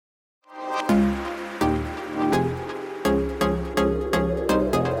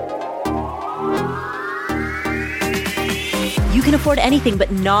afford anything,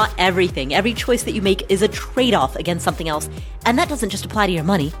 but not everything. Every choice that you make is a trade-off against something else. And that doesn't just apply to your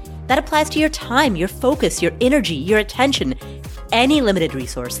money. That applies to your time, your focus, your energy, your attention, any limited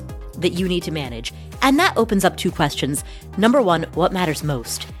resource that you need to manage. And that opens up two questions. Number one, what matters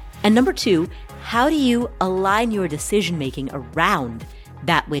most? And number two, how do you align your decision-making around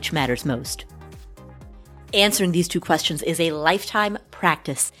that which matters most? Answering these two questions is a lifetime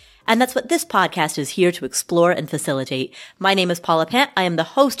practice. And that's what this podcast is here to explore and facilitate. My name is Paula Pant. I am the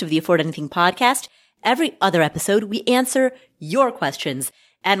host of the Afford Anything podcast. Every other episode, we answer your questions.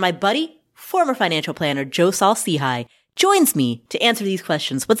 And my buddy, former financial planner, Joe Saul-Sehy, joins me to answer these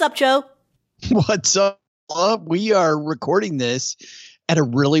questions. What's up, Joe? What's up? We are recording this at a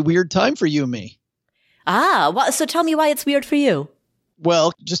really weird time for you and me. So tell me why it's weird for you.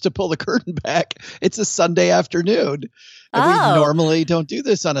 Well, just to pull the curtain back, it's a Sunday afternoon. And we normally don't do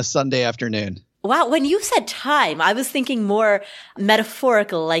this on a Sunday afternoon. Wow. When you said time, I was thinking more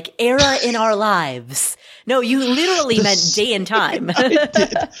metaphorical, like era in our lives. No, you literally meant day and time.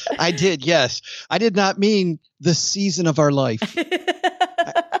 I did. Yes. I did not mean the season of our life.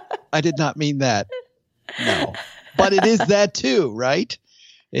 I did not mean that. No. But it is that too, right?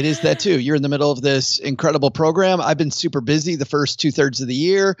 It is that too. You're in the middle of this incredible program. I've been super busy the first 2/3 of the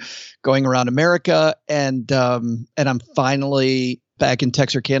year going around America. And I'm finally back in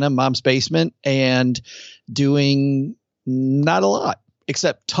Texarkana, mom's basement, and doing not a lot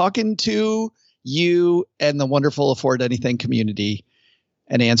except talking to you and the wonderful Afford Anything community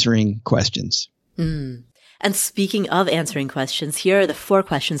and answering questions. And speaking of answering questions, here are the 4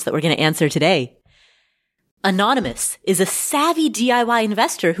 questions that we're going to answer today. Anonymous is a savvy DIY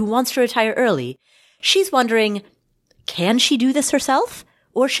investor who wants to retire early. She's wondering, can she do this herself,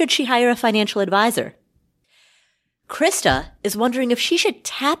 or should she hire a financial advisor? Krista is wondering if she should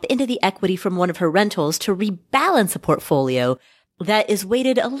tap into the equity from one of her rentals to rebalance a portfolio that is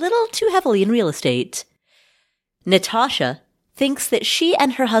weighted a little too heavily in real estate. Natasha thinks that she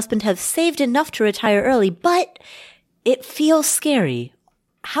and her husband have saved enough to retire early, but it feels scary.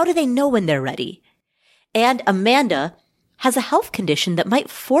 How do they know when they're ready? And Amanda has a health condition that might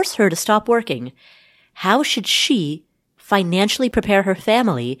force her to stop working. How should she financially prepare her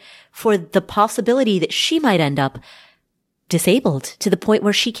family for the possibility that she might end up disabled to the point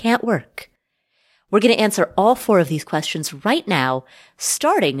where she can't work? We're going to answer all 4 of these questions right now,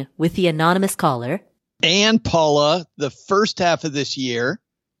 starting with the anonymous caller. And Paula, the first half of this year,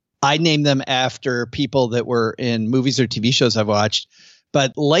 I named them after people that were in movies or TV shows I've watched.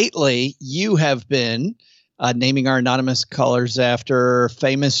 But lately, you have been naming our anonymous callers after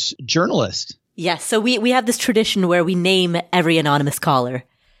famous journalists. Yes. So we have this tradition where we name every anonymous caller.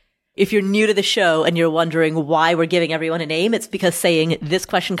 If you're new to the show and you're wondering why we're giving everyone a name, it's because saying this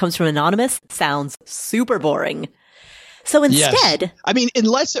question comes from anonymous sounds super boring. So instead, yes. I mean,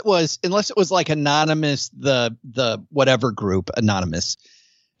 unless it was like anonymous, the whatever group anonymous.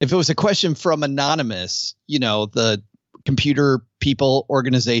 If it was a question from anonymous, the computer people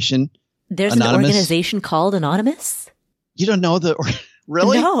organization. There's anonymous. An organization called Anonymous? You don't know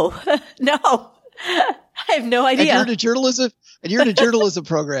really? No. I have no idea. And you're in a journalism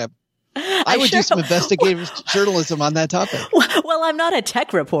program. I would do some investigative journalism on that topic. Well, I'm not a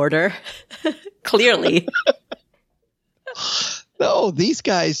tech reporter. Clearly. No, these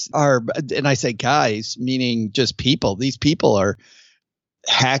guys are, and I say guys, meaning just people. These people are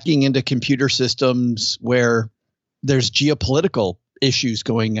hacking into computer systems where there's geopolitical issues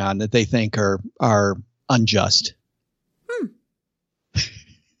going on that they think are unjust.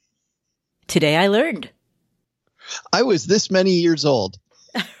 Today I learned. I was this many years old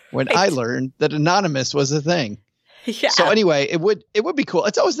when I learned that anonymous was a thing. Yeah. So anyway, it would be cool.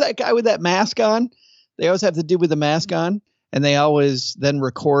 It's always that guy with that mask on. They always have to do with the mask on, and they always then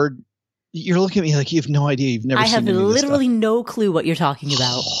record. You're looking at me like you have no idea. You've never seen any of this stuff. I have literally no clue what you're talking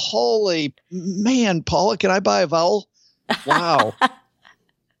about. Holy man, Paula, can I buy a vowel? Wow.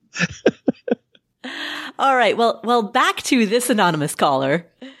 All right. Well, back to this anonymous caller.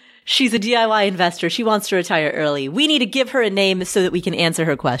 She's a DIY investor. She wants to retire early. We need to give her a name so that we can answer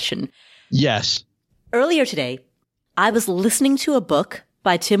her question. Yes. Earlier today, I was listening to a book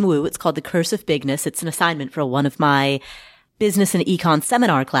by Tim Wu. It's called The Curse of Bigness. It's an assignment for one of my business and econ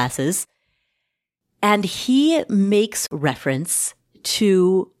seminar classes. And he makes reference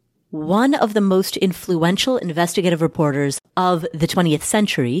to one of the most influential investigative reporters of the 20th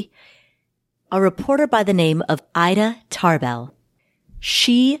century, a reporter by the name of Ida Tarbell.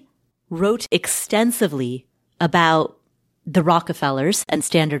 She wrote extensively about the Rockefellers and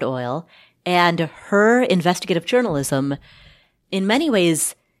Standard Oil, and her investigative journalism in many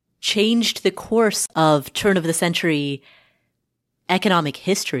ways changed the course of turn of the century economic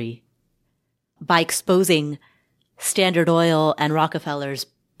history by exposing Standard Oil and Rockefeller's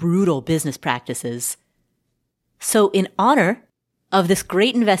brutal business practices. So in honor of this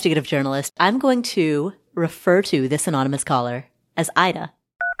great investigative journalist, I'm going to refer to this anonymous caller as Ida.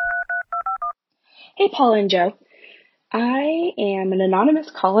 Hey, Paula and Joe. I am an anonymous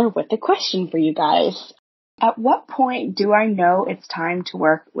caller with a question for you guys. At what point do I know it's time to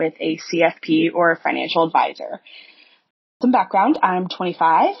work with a CFP or a financial advisor? Some background, I'm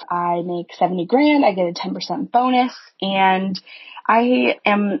 25. I make 70 grand. I get a 10% bonus, and I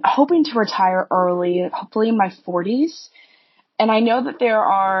am hoping to retire early, hopefully in my 40s. And I know that there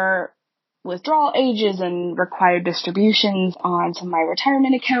are withdrawal ages and required distributions on some of my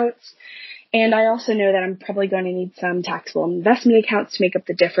retirement accounts. And I also know that I'm probably going to need some taxable investment accounts to make up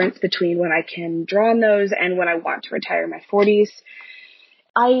the difference between when I can draw on those and when I want to retire in my 40s.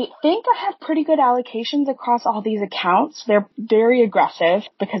 I think I have pretty good allocations across all these accounts. They're very aggressive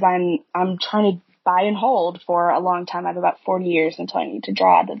because I'm trying to buy and hold for a long time. I have about 40 years until I need to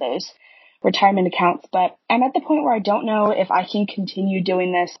draw out of those retirement accounts. But I'm at the point where I don't know if I can continue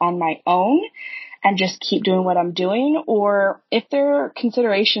doing this on my own and just keep doing what I'm doing, or if there are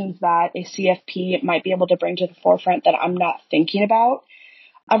considerations that a CFP might be able to bring to the forefront that I'm not thinking about.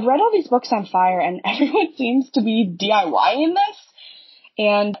 I've read all these books on FIRE, and everyone seems to be DIYing this.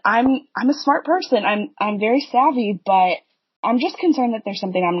 And I'm a smart person. I'm very savvy, but I'm just concerned that there's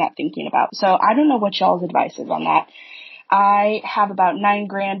something I'm not thinking about. So I don't know what y'all's advice is on that. I have about $9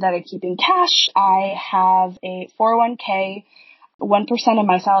 grand that I keep in cash. I have a 401k. 1% of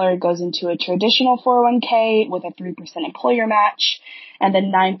my salary goes into a traditional 401k with a 3% employer match, and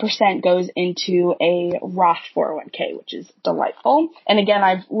then 9% goes into a Roth 401k, which is delightful. And again,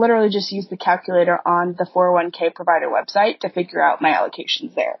 I've literally just used the calculator on the 401k provider website to figure out my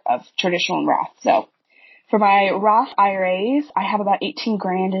allocations there of traditional and Roth. So for my Roth IRAs, I have about 18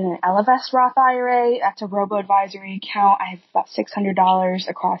 grand in an Ellevest Roth IRA. That's a robo-advisory account. I have about $600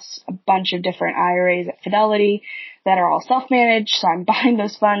 across a bunch of different IRAs at Fidelity that are all self-managed. So I'm buying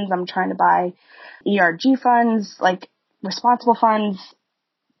those funds. I'm trying to buy ERG funds, like responsible funds.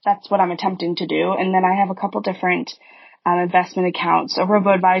 That's what I'm attempting to do. And then I have a couple different investment accounts, a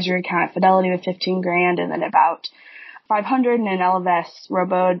robo-advisory account at Fidelity with 15 grand, and then about 500 in an Ellevest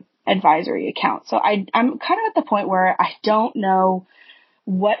robo-advisory account. So I'm kind of at the point where I don't know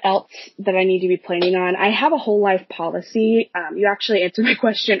what else that I need to be planning on. I have a whole life policy. You actually answered my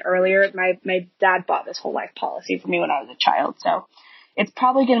question earlier. My dad bought this whole life policy for me when I was a child. So it's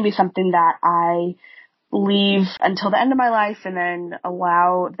probably going to be something that I leave until the end of my life and then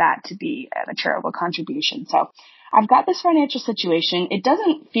allow that to be a charitable contribution. So I've got this financial situation. It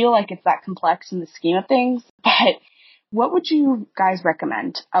doesn't feel like it's that complex in the scheme of things, but what would you guys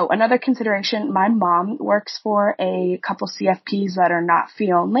recommend? Oh, another consideration, my mom works for a couple CFPs that are not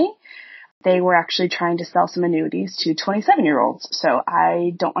fee only. They were actually trying to sell some annuities to 27-year-olds, so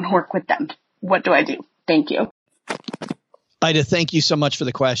I don't want to work with them. What do I do? Thank you. Ida, thank you so much for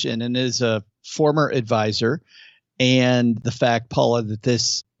the question. And as a former advisor, and the fact, Paula, that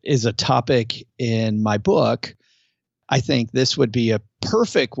this is a topic in my book, I think this would be a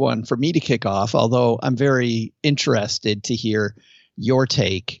perfect one for me to kick off, although I'm very interested to hear your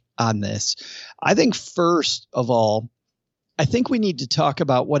take on this. I think first of all, I think we need to talk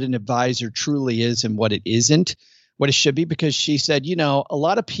about what an advisor truly is and what it isn't, what it should be, because she said, you know, a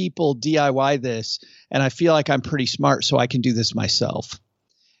lot of people DIY this and I feel like I'm pretty smart, so I can do this myself.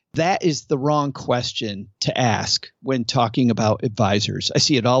 That is the wrong question to ask when talking about advisors. I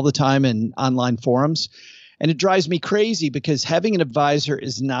see it all the time in online forums. And it drives me crazy because having an advisor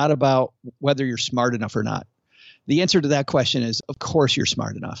is not about whether you're smart enough or not. The answer to that question is, of course, you're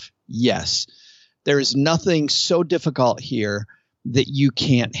smart enough. Yes. There is nothing so difficult here that you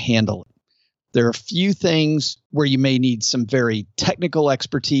can't handle it. There are a few things where you may need some very technical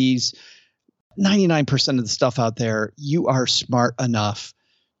expertise. 99% of the stuff out there, you are smart enough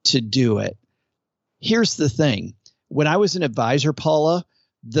to do it. Here's the thing. When I was an advisor, Paula,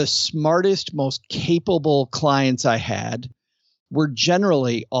 the smartest, most capable clients I had were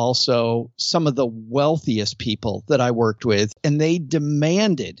generally also some of the wealthiest people that I worked with, and they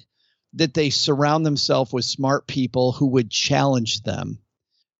demanded that they surround themselves with smart people who would challenge them.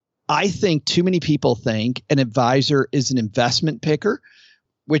 I think too many people think an advisor is an investment picker,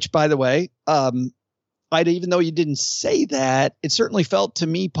 which, by the way, Ida, even though you didn't say that, it certainly felt to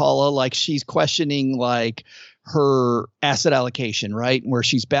me, Paula, like she's questioning like her asset allocation, right? Where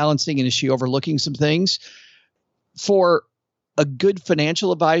she's balancing and is she overlooking some things? For a good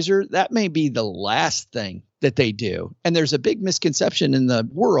financial advisor, that may be the last thing that they do. And there's a big misconception in the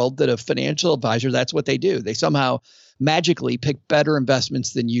world that a financial advisor, that's what they do. They somehow magically pick better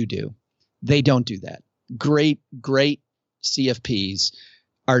investments than you do. They don't do that. Great CFPs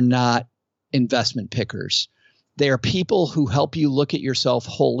are not investment pickers. They are people who help you look at yourself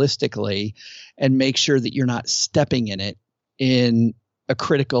holistically and make sure that you're not stepping in it in a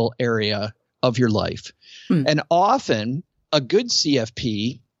critical area of your life. And often a good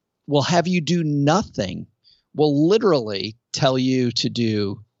CFP will have you do nothing, will literally tell you to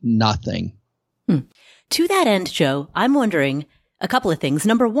do nothing. To that end, Joe, I'm wondering a couple of things.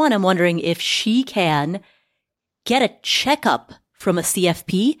 Number one, I'm wondering if she can get a checkup from a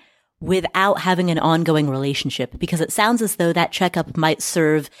CFP without having an ongoing relationship, because it sounds as though that checkup might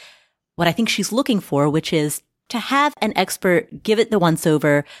serve what I think she's looking for, which is to have an expert give it the once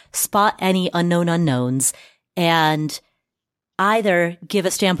over, spot any unknown unknowns, and either give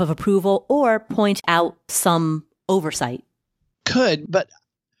a stamp of approval or point out some oversight. Could, but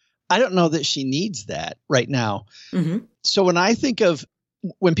I don't know that she needs that right now. So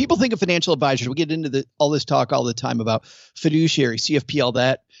when people think of financial advisors, we get into all this talk all the time about fiduciary, CFP, all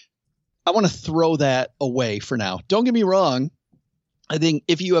that. I want to throw that away for now. Don't get me wrong. I think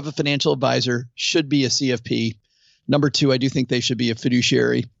if you have a financial advisor, should be a CFP. Number two, I do think they should be a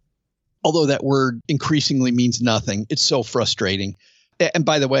fiduciary, although that word increasingly means nothing. It's so frustrating. And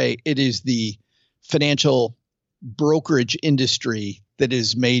by the way, it is the financial brokerage industry that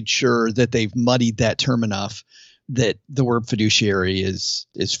has made sure that they've muddied that term enough that the word fiduciary is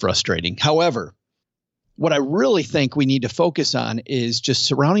frustrating. However, what I really think we need to focus on is just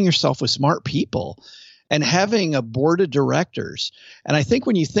surrounding yourself with smart people and having a board of directors. And I think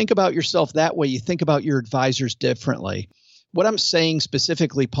when you think about yourself that way, you think about your advisors differently. What I'm saying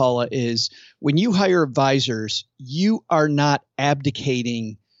specifically, Paula, is when you hire advisors, you are not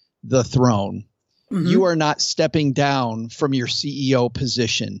abdicating the throne. You are not stepping down from your CEO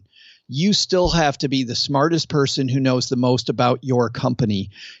position. You still have to be the smartest person who knows the most about your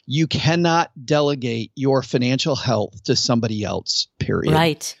company. You cannot delegate your financial health to somebody else, period.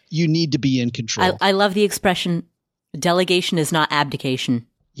 Right. You need to be in control. I love the expression, delegation is not abdication.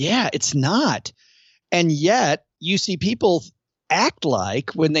 Yeah, it's not. And yet you see people act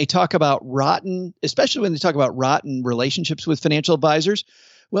like when they talk about especially when they talk about rotten relationships with financial advisors,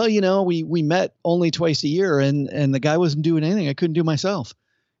 well, we met only twice a year and the guy wasn't doing anything I couldn't do myself.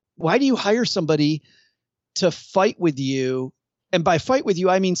 Why do you hire somebody to fight with you? And by fight with you,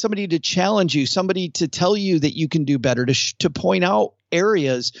 I mean somebody to challenge you, somebody to tell you that you can do better, to point out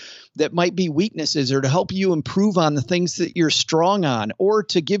areas that might be weaknesses, or to help you improve on the things that you're strong on, or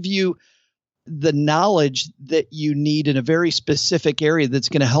to give you the knowledge that you need in a very specific area that's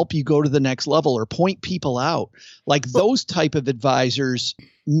going to help you go to the next level, or point people out. Like those type of advisors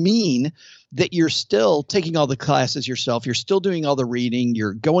mean that you're still taking all the classes yourself. You're still doing all the reading.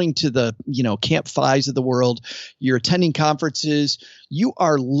 You're going to the, Camp FIs of the world. You're attending conferences. You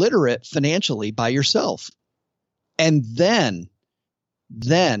are literate financially by yourself. And then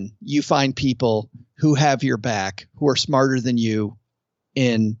you find people who have your back, who are smarter than you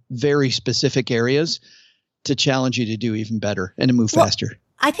in very specific areas to challenge you to do even better and to move faster.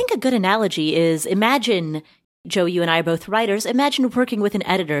 I think a good analogy is, imagine, Joe, you and I are both writers. Imagine working with an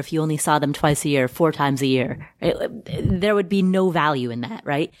editor if you only saw them twice a year, 4 times a year. Right? There would be no value in that,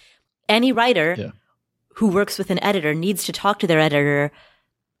 right? Any writer who works with an editor needs to talk to their editor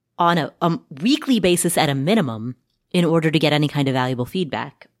on a weekly basis at a minimum in order to get any kind of valuable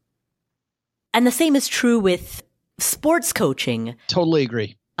feedback. And the same is true with sports coaching. Totally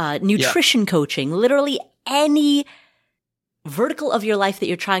agree. Nutrition coaching, literally any vertical of your life that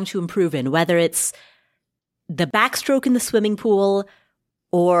you're trying to improve in, whether it's the backstroke in the swimming pool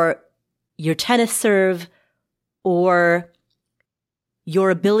or your tennis serve or your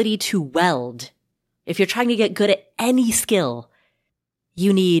ability to weld. If you're trying to get good at any skill,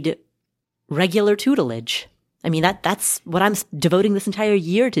 you need regular tutelage. I mean, that's what I'm devoting this entire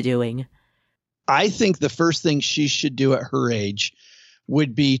year to doing. I think the first thing she should do at her age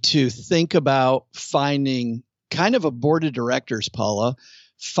would be to think about finding kind of a board of directors, Paula.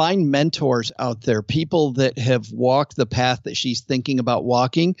 Find mentors out there, people that have walked the path that she's thinking about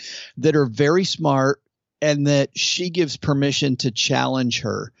walking, that are very smart, and that she gives permission to challenge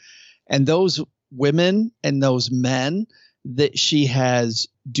her. And those women and those men that she has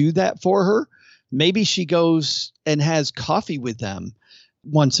do that for her, maybe she goes and has coffee with them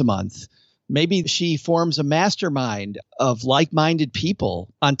once a month. Maybe she forms a mastermind of like-minded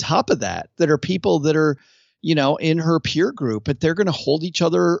people on top of that are people that are, in her peer group, but they're going to hold each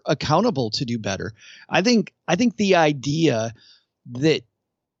other accountable to do better. I think the idea that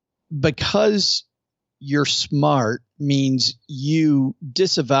because you're smart means you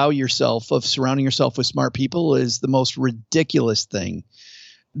disavow yourself of surrounding yourself with smart people is the most ridiculous thing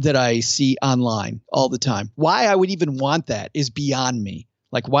that I see online all the time. Why I would even want that is beyond me.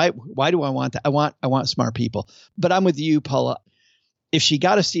 Like, why do I want that? I want smart people. But I'm with you, Paula. If she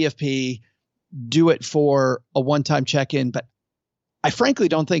got a CFP, do it for a one-time check-in. But I frankly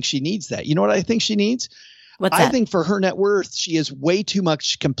don't think she needs that. You know what I think she needs? What's that? I think for her net worth, she has way too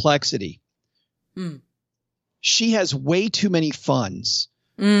much complexity. She has way too many funds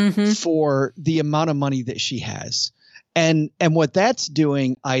for the amount of money that she has. And what that's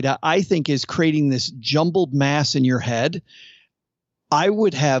doing, Ida, I think is creating this jumbled mass in your head. I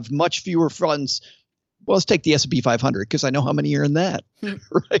would have much fewer funds. Well, let's take the S&P 500 because I know how many are in that,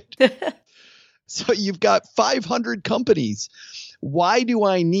 right? So you've got 500 companies. Why do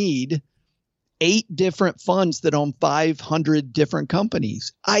I need 8 different funds that own 500 different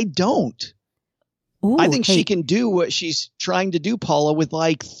companies? I don't. Ooh, I think she can do what she's trying to do, Paula, with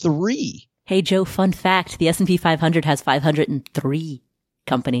like 3. Hey, Joe, fun fact. The S&P 500 has 503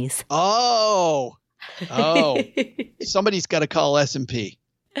 companies. Oh, somebody's got to call S&P.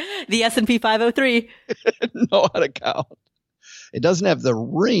 The S&P 503. Know how to count. It doesn't have the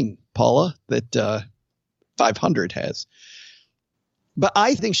ring, Paula, that 500 has. But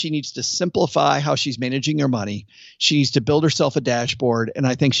I think she needs to simplify how she's managing her money. She needs to build herself a dashboard, and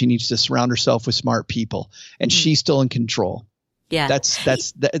I think she needs to surround herself with smart people. And she's still in control. Yeah,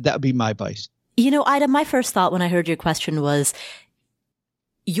 that would be my advice. You know, Ida, my first thought when I heard your question was,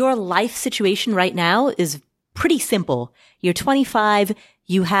 your life situation right now is pretty simple. You're 25.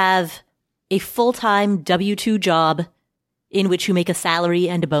 You have a full-time W-2 job in which you make a salary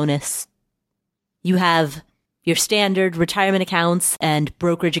and a bonus. You have your standard retirement accounts and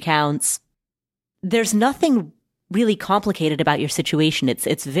brokerage accounts. There's nothing really complicated about your situation.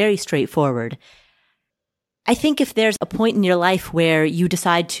 It's very straightforward. I think if there's a point in your life where you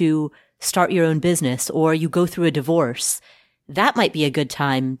decide to start your own business or you go through a divorce, that might be a good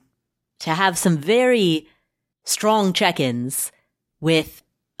time to have some very strong check-ins with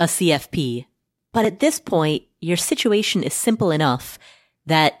a CFP. But at this point, your situation is simple enough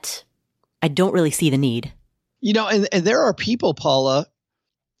that I don't really see the need. You know, and there are people, Paula,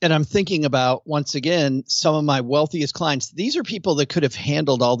 and I'm thinking about, once again, some of my wealthiest clients. These are people that could have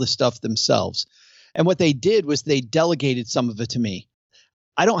handled all this stuff themselves. And what they did was they delegated some of it to me.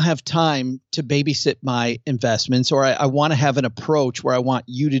 I don't have time to babysit my investments, or I want to have an approach where I want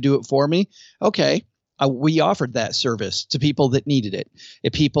you to do it for me. Okay. We offered that service to people that needed it.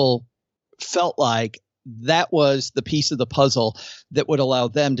 If people felt like that was the piece of the puzzle that would allow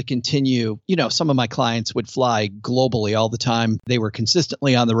them to continue. You know, some of my clients would fly globally all the time. They were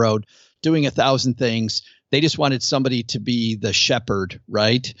consistently on the road doing 1,000 things. They just wanted somebody to be the shepherd,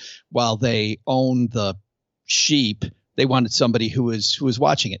 right? While they own the sheep, they wanted somebody who was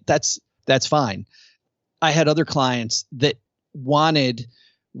watching it. That's fine. I had other clients that wanted,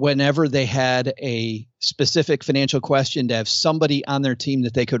 whenever they had a specific financial question, to have somebody on their team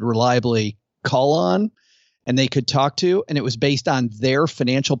that they could reliably call on and they could talk to. And it was based on their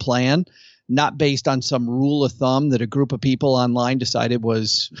financial plan, not based on some rule of thumb that a group of people online decided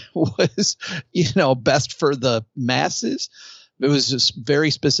was best for the masses. It was just very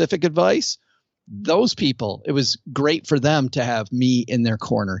specific advice. Those people, it was great for them to have me in their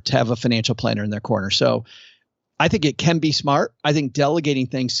corner, to have a financial planner in their corner. So I think it can be smart. I think delegating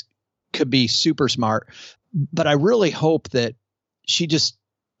things could be super smart, but I really hope that she just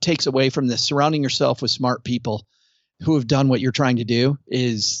takes away from this. Surrounding yourself with smart people who have done what you're trying to do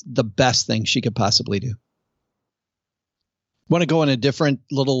is the best thing she could possibly do. Want to go on a different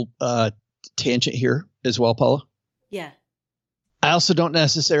little tangent here as well, Paula? Yeah. I also don't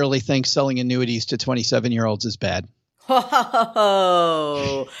necessarily think selling annuities to 27-year-olds is bad.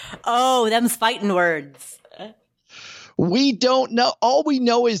 Oh, them's fighting words. We don't know. All we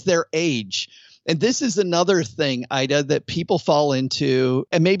know is their age. And this is another thing, Ida, that people fall into.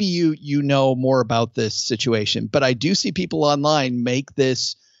 And maybe you know more about this situation, but I do see people online make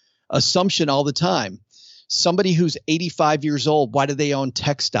this assumption all the time. Somebody who's 85 years old, why do they own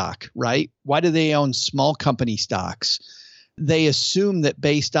tech stock, right? Why do they own small company stocks? They assume that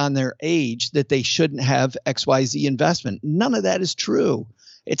based on their age that they shouldn't have XYZ investment. None of that is true.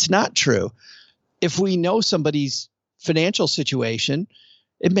 It's not true. If we know somebody's financial situation,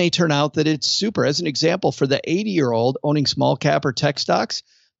 it may turn out that it's super. As an example, for the 80-year-old owning small cap or tech stocks,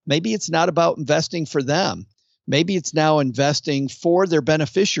 maybe it's not about investing for them. Maybe it's now investing for their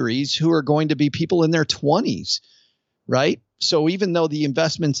beneficiaries who are going to be people in their 20s, right? So even though the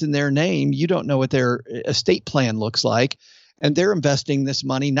investment's in their name, you don't know what their estate plan looks like. And they're investing this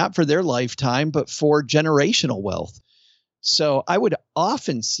money not for their lifetime, but for generational wealth. So I would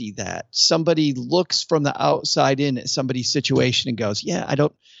often see that somebody looks from the outside in at somebody's situation and goes, yeah, I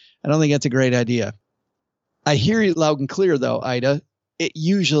don't think that's a great idea. I hear you loud and clear though, Ida. It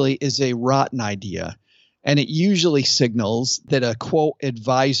usually is a rotten idea, and it usually signals that a quote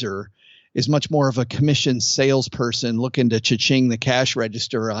advisor is much more of a commission salesperson looking to cha-ching the cash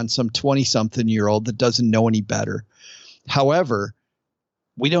register on some 20-something-year-old that doesn't know any better. However,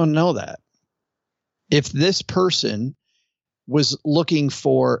 we don't know that. If this person was looking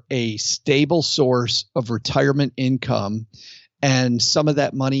for a stable source of retirement income and some of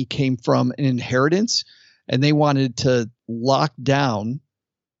that money came from an inheritance and they wanted to lock down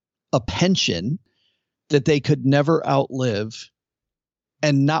a pension that they could never outlive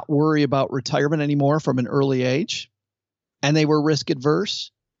and not worry about retirement anymore from an early age, and they were risk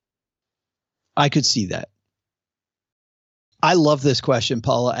adverse, I could see that. I love this question,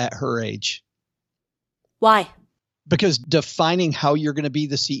 Paula, at her age. Why? Because defining how you're going to be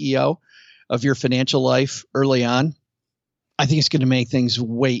the CEO of your financial life early on, I think it's going to make things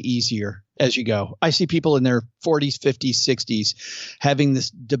way easier as you go. I see people in their 40s, 50s, 60s having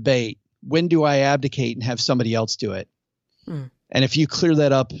this debate. When do I abdicate and have somebody else do it? And if you clear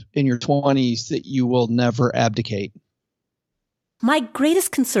that up in your 20s, that you will never abdicate. My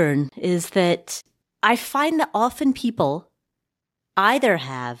greatest concern is that I find that often people either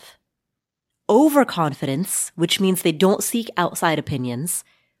have overconfidence, which means they don't seek outside opinions,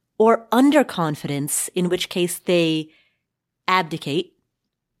 or underconfidence, in which case they abdicate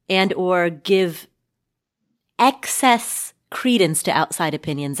and or give excess credence to outside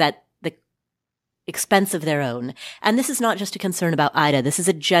opinions at the expense of their own. And this is not just a concern about Ida. This is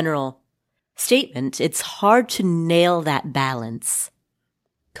a general statement. It's hard to nail that balance.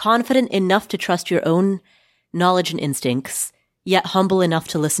 Confident enough to trust your own knowledge and instincts, yet humble enough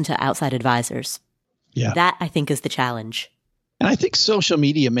to listen to outside advisors. Yeah. That, I think, is the challenge. And I think social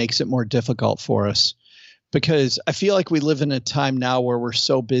media makes it more difficult for us because I feel like we live in a time now where we're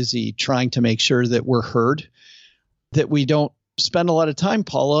so busy trying to make sure that we're heard that we don't spend a lot of time,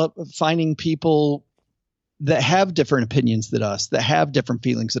 Paula, finding people that have different opinions than us, that have different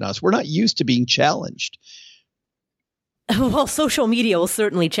feelings than us. We're not used to being challenged. Well, social media will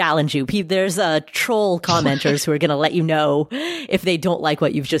certainly challenge you. There's troll commenters who are going to let you know if they don't like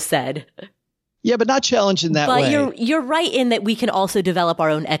what you've just said. Yeah, but not challenged in that way. But you're right in that we can also develop our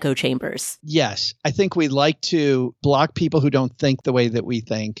own echo chambers. Yes. I think we like to block people who don't think the way that we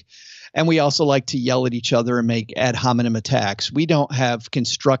think. And we also like to yell at each other and make ad hominem attacks. We don't have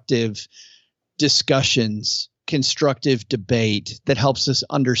constructive discussions, constructive debate that helps us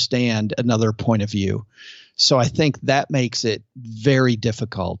understand another point of view. So I think that makes it very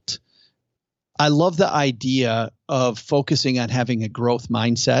difficult. I love the idea of focusing on having a growth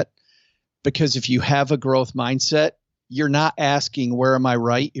mindset, because if you have a growth mindset, you're not asking, where am I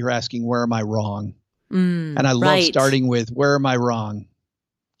right? You're asking, where am I wrong? And I love starting with, where am I wrong?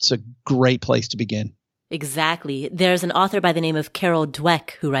 It's a great place to begin. Exactly. There's an author by the name of Carol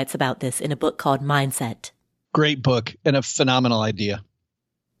Dweck who writes about this in a book called Mindset. Great book and a phenomenal idea.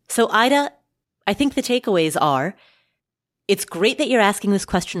 So Ida, I think the takeaways are, it's great that you're asking this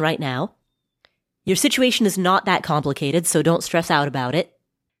question right now. Your situation is not that complicated, so don't stress out about it.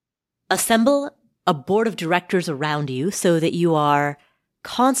 Assemble a board of directors around you so that you are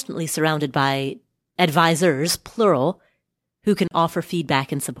constantly surrounded by advisors, plural, who can offer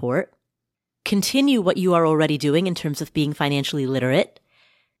feedback and support. Continue what you are already doing in terms of being financially literate.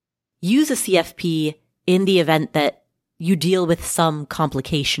 Use a CFP in the event that you deal with some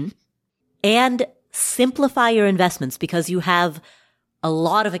complication. And simplify your investments, because you have a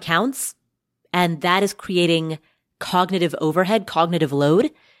lot of accounts, and that is creating cognitive overhead, cognitive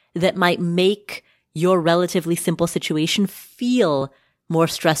load that might make your relatively simple situation feel more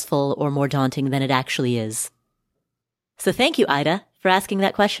stressful or more daunting than it actually is. So thank you, Ida, for asking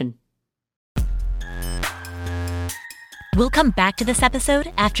that question. We'll come back to this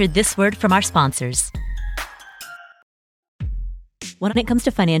episode after this word from our sponsors. When it comes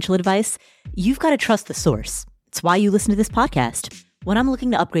to financial advice, you've got to trust the source. It's why you listen to this podcast. When I'm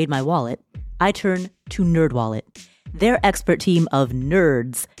looking to upgrade my wallet, I turn to NerdWallet. Their expert team of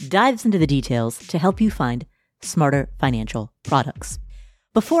nerds dives into the details to help you find smarter financial products.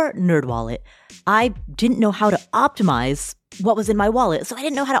 Before NerdWallet, I didn't know how to optimize what was in my wallet, so I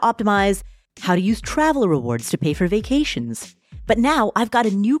didn't know how to optimize how to use travel rewards to pay for vacations. But now I've got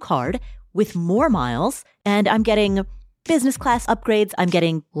a new card with more miles, and I'm getting business class upgrades, I'm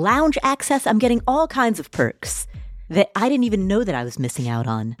getting lounge access, I'm getting all kinds of perks that I didn't even know that I was missing out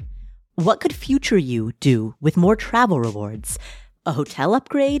on. What could future you do with more travel rewards? A hotel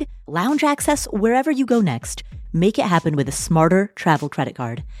upgrade? Lounge access wherever you go next? Make it happen with a smarter travel credit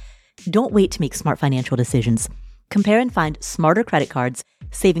card. Don't wait to make smart financial decisions. Compare and find smarter credit cards,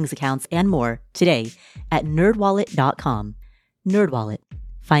 savings accounts, and more today at nerdwallet.com. NerdWallet.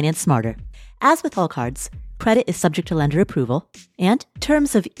 Finance smarter. As with all cards, credit is subject to lender approval, and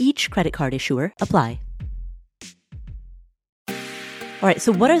terms of each credit card issuer apply. All right,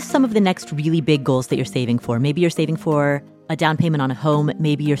 so what are some of the next really big goals that you're saving for? Maybe you're saving for a down payment on a home.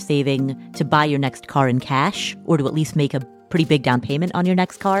 Maybe you're saving to buy your next car in cash, or to at least make a pretty big down payment on your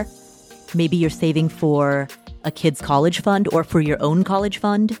next car. Maybe you're saving for a kid's college fund or for your own college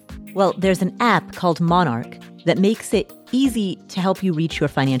fund. Well, there's an app called Monarch that makes it easy to help you reach your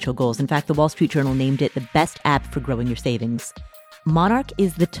financial goals. In fact, the Wall Street Journal named it the best app for growing your savings. Monarch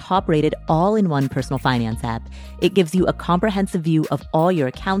is the top-rated all-in-one personal finance app. It gives you a comprehensive view of all your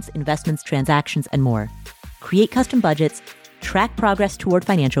accounts, investments, transactions, and more. Create custom budgets, track progress toward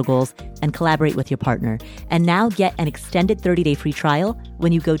financial goals, and collaborate with your partner. And now get an extended 30-day free trial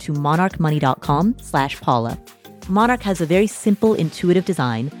when you go to monarchmoney.com/Paula. Monarch has a very simple, intuitive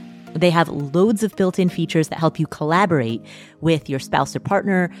design. They have loads of built-in features that help you collaborate with your spouse or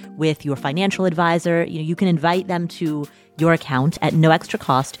partner, with your financial advisor. You can invite them to your account at no extra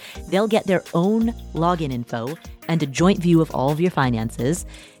cost. They'll get their own login info and a joint view of all of your finances.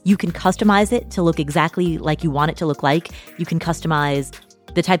 You can customize it to look exactly like you want it to look like. You can customize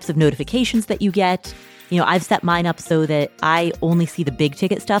the types of notifications that you get. I've set mine up so that I only see the big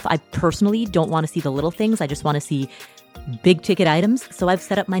ticket stuff. I personally don't want to see the little things. I just want to see big ticket items. So I've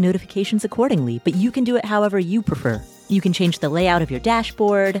set up my notifications accordingly, but you can do it however you prefer. You can change the layout of your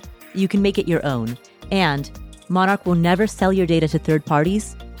dashboard. You can make it your own. And Monarch will never sell your data to third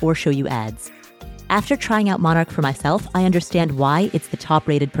parties or show you ads. After trying out Monarch for myself, I understand why it's the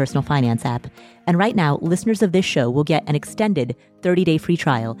top-rated personal finance app. And right now, listeners of this show will get an extended 30-day free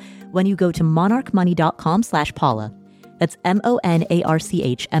trial when you go to monarchmoney.com/Paula. That's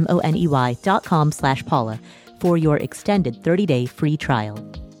monarchmoney.com/Paula for your extended 30-day free trial.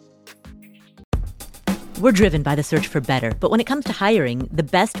 We're driven by the search for better, but when it comes to hiring, the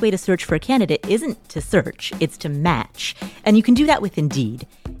best way to search for a candidate isn't to search, it's to match. And you can do that with Indeed.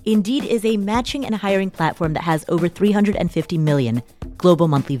 Indeed is a matching and hiring platform that has over 350 million global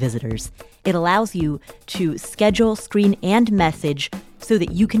monthly visitors. It allows you to schedule, screen, and message so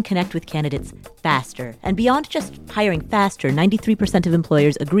that you can connect with candidates faster. And beyond just hiring faster, 93% of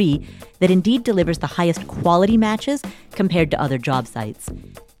employers agree that Indeed delivers the highest quality matches compared to other job sites.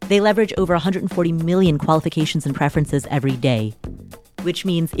 They leverage over 140 million qualifications and preferences every day, which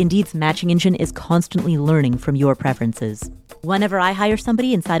means Indeed's matching engine is constantly learning from your preferences. Whenever I hire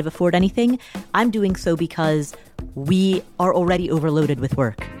somebody inside of Afford Anything, I'm doing so because we are already overloaded with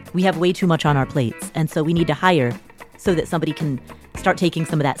work. We have way too much on our plates, and so we need to hire so that somebody can start taking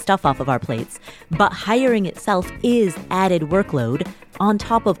some of that stuff off of our plates. But hiring itself is added workload on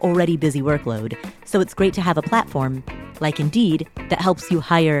top of already busy workload. So it's great to have a platform like Indeed that helps you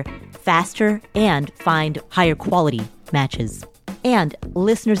hire faster and find higher quality matches. And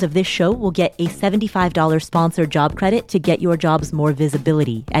listeners of this show will get a $75 sponsored job credit to get your jobs more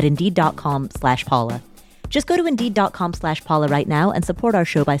visibility at Indeed.com/Paula. Just go to Indeed.com/Paula right now and support our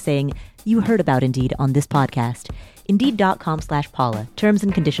show by saying you heard about Indeed on this podcast. Indeed.com/Paula. Terms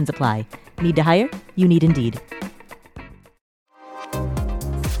and conditions apply. Need to hire? You need Indeed.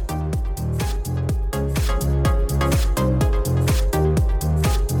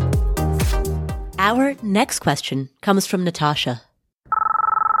 Our next question comes from Natasha.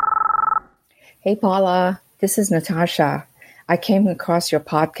 Hey, Paula. This is Natasha. I came across your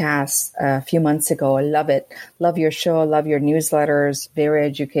podcast a few months ago. I love it. Love your show. Love your newsletters. Very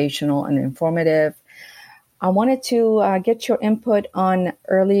educational and informative. I wanted to get your input on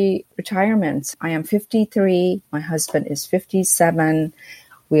early retirement. I am 53. My husband is 57.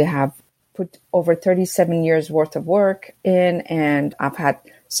 We have put over 37 years worth of work in, and I've had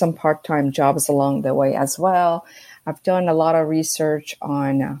some part-time jobs along the way as well. I've done a lot of research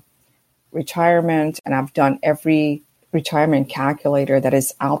on retirement, and I've done every retirement calculator that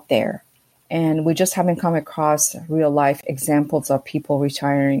is out there. And we just haven't come across real-life examples of people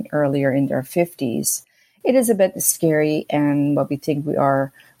retiring earlier in their 50s. It is a bit scary, but we think we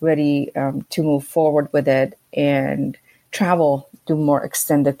are ready to move forward with it and travel, do more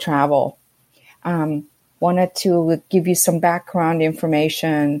extended travel. Wanted to give you some background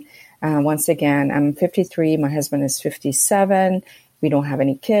information. Once again, I'm 53. My husband is 57. We don't have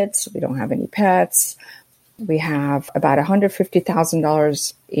any kids. We don't have any pets. We have about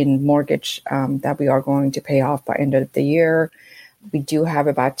 $150,000 in mortgage that we are going to pay off by end of the year. We do have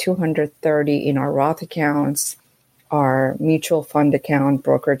about $230 in our Roth accounts. Our mutual fund account,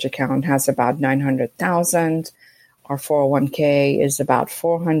 brokerage account has about $900,000. Our 401k is about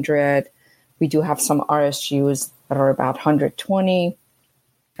 400. We do have some RSUs that are about 120,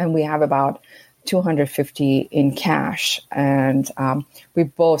 and we have about 250 in cash. And we're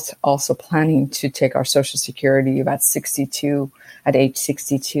both also planning to take our Social Security at age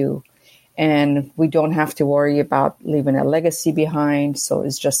 62. And we don't have to worry about leaving a legacy behind. So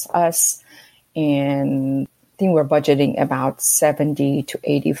it's just us. And I think we're budgeting about $70,000 to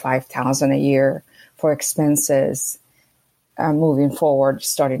 $85,000 a year for expenses moving forward,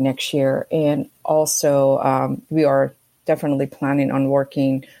 starting next year. And also, we are definitely planning on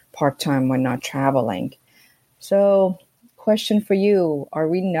working part-time when not traveling. So, question for you, are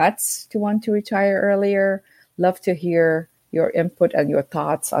we nuts to want to retire earlier? Love to hear your input and your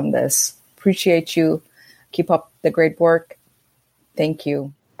thoughts on this. Appreciate you. Keep up the great work. Thank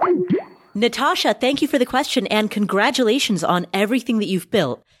you. Natasha, thank you for the question and congratulations on everything that you've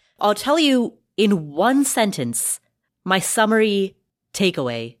built. I'll tell you in one sentence, my summary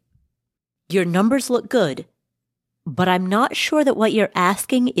takeaway. Your numbers look good, but I'm not sure that what you're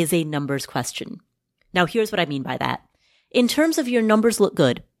asking is a numbers question. Now, here's what I mean by that. In terms of your numbers look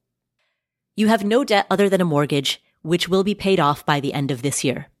good, you have no debt other than a mortgage, which will be paid off by the end of this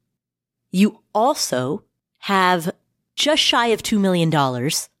year. You also have just shy of $2 million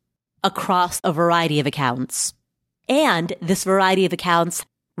across a variety of accounts. And this variety of accounts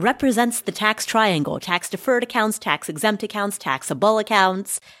represents the tax triangle, tax-deferred accounts, tax-exempt accounts, taxable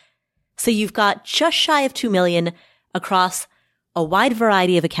accounts. So you've got just shy of $2 million across a wide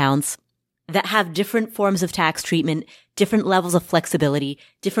variety of accounts that have different forms of tax treatment, different levels of flexibility,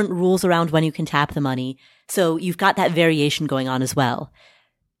 different rules around when you can tap the money. So you've got that variation going on as well.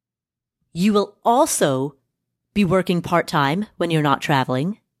 You will also be working part-time when you're not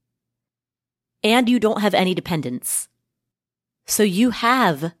traveling, and you don't have any dependents. So you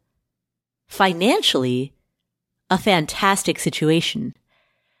have financially a fantastic situation.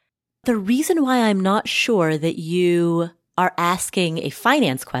 The reason why I'm not sure that you are asking a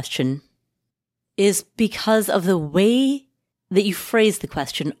finance question is because of the way that you phrase the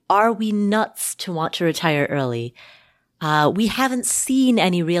question. Are we nuts to want to retire early? We haven't seen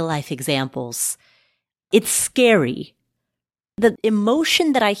any real life examples. It's scary. The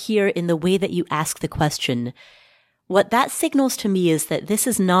emotion that I hear in the way that you ask the question, what that signals to me is that this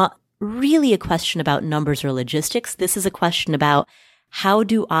is not really a question about numbers or logistics. This is a question about how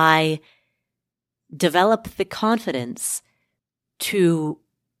do I develop the confidence to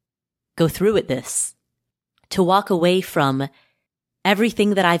go through with this, to walk away from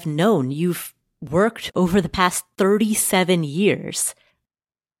everything that I've known. You've worked over the past 37 years.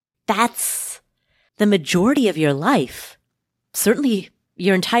 That's the majority of your life, certainly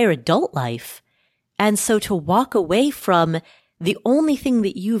your entire adult life. And so to walk away from the only thing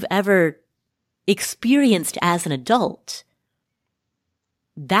that you've ever experienced as an adult,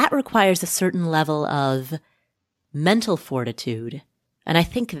 that requires a certain level of mental fortitude. And I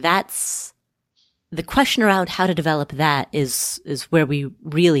think that's the question around how to develop that is where we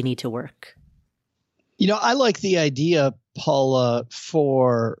really need to work. You know, I like the idea, Paula,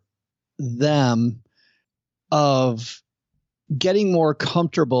 for them of getting more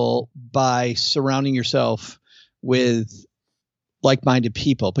comfortable by surrounding yourself with like-minded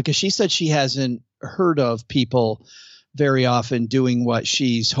people, because she said she hasn't heard of people very often doing what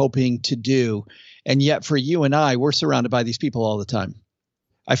she's hoping to do. And yet for you and I, we're surrounded by these people all the time.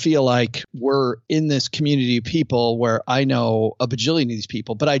 I feel like we're in this community of people where I know a bajillion of these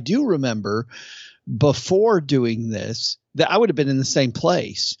people, but I do remember before doing this that I would have been in the same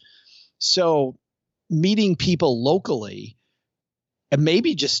place. So meeting people locally and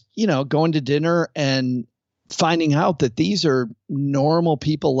maybe just, going to dinner and finding out that these are normal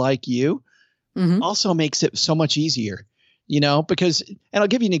people like you also makes it so much easier, because, and I'll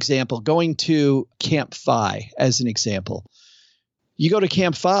give you an example, going to Camp Phi as an example. You go to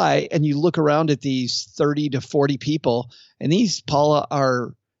Camp Phi and you look around at these 30 to 40 people, and these, Paula,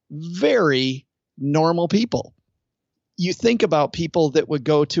 are very normal people. You think about people that would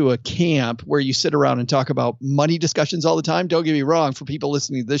go to a camp where you sit around and talk about money discussions all the time. Don't get me wrong, for people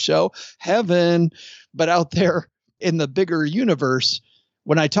listening to this show, heaven. But out there in the bigger universe,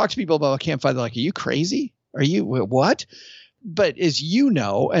 when I talk to people about Camp Phi, they're like, are you crazy? Are you what? But as you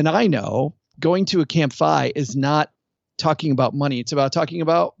know, and I know, going to a Camp Phi is not talking about money. It's about talking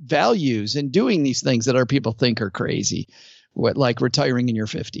about values and doing these things that our people think are crazy, like retiring in your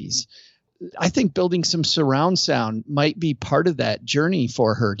 50s. I think building some surround sound might be part of that journey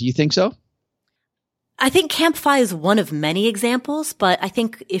for her. Do you think so? I think Camp Phi is one of many examples, but I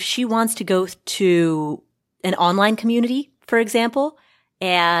think if she wants to go to an online community, for example,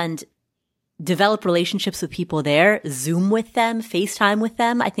 and develop relationships with people there, Zoom with them, FaceTime with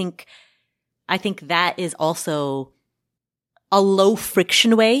them. I think that is also a low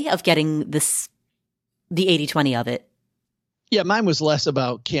friction way of getting the 80-20 of it. Yeah, mine was less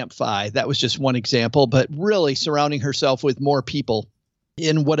about Camp Fi. That was just one example, but really surrounding herself with more people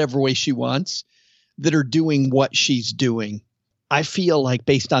in whatever way she wants that are doing what she's doing. I feel like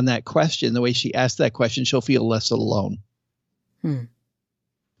based on that question, the way she asked that question, she'll feel less alone.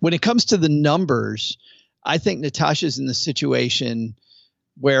 When it comes to the numbers, I think Natasha's in the situation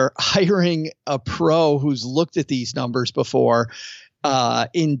where hiring a pro who's looked at these numbers before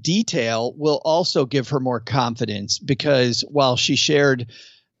in detail will also give her more confidence, because while she shared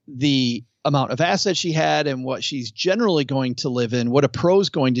the amount of assets she had and what she's generally going to live in, what a pro's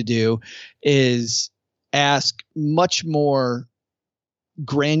going to do is ask much more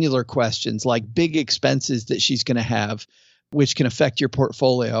granular questions, like big expenses that she's going to have, which can affect your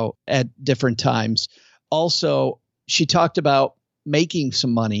portfolio at different times. Also, she talked about making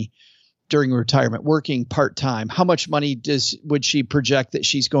some money during retirement, working part-time. How much money would she project that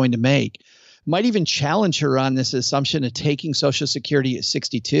she's going to make? Might even challenge her on this assumption of taking Social Security at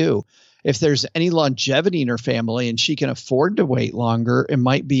 62. If there's any longevity in her family and she can afford to wait longer, it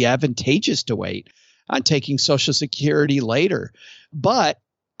might be advantageous to wait on taking Social Security later. But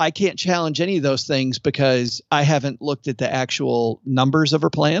I can't challenge any of those things because I haven't looked at the actual numbers of her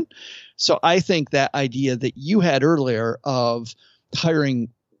plan. So I think that idea that you had earlier of hiring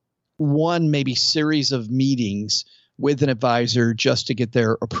one, maybe series of meetings with an advisor just to get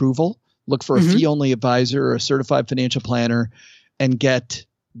their approval, look for a fee-only advisor or a certified financial planner and get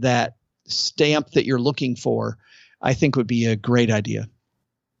that stamp that you're looking for, I think would be a great idea.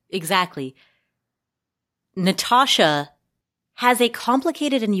 Exactly. Natasha has a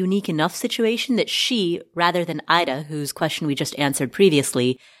complicated and unique enough situation that she, rather than Ida, whose question we just answered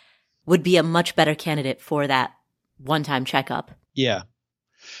previously, would be a much better candidate for that one-time checkup. Yeah.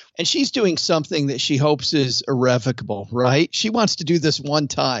 And she's doing something that she hopes is irrevocable, right? She wants to do this one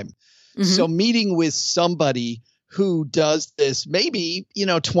time. So meeting with somebody who does this maybe,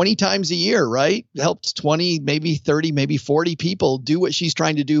 20 times a year, right? Helps 20, maybe 30, maybe 40 people do what she's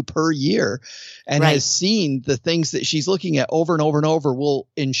trying to do per year and has seen the things that she's looking at over and over and over will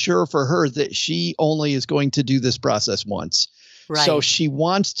ensure for her that she only is going to do this process once. Right. So she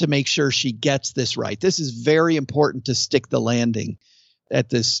wants to make sure she gets this right. This is very important to stick the landing at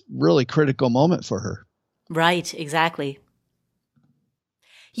this really critical moment for her. Right, exactly.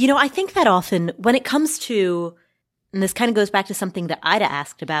 I think that often when it comes to, and this kind of goes back to something that Ida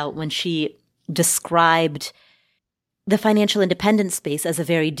asked about when she described the financial independence space as a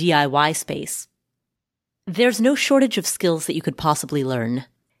very DIY space, there's no shortage of skills that you could possibly learn.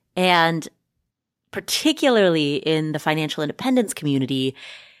 And particularly in the financial independence community,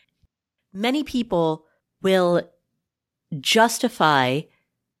 many people will justify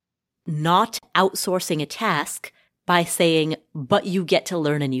not outsourcing a task by saying, but you get to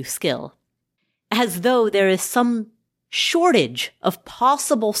learn a new skill, as though there is some shortage of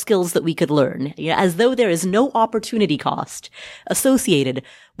possible skills that we could learn, as though there is no opportunity cost associated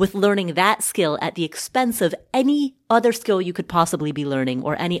with learning that skill at the expense of any other skill you could possibly be learning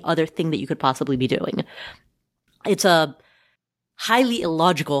or any other thing that you could possibly be doing. It's a highly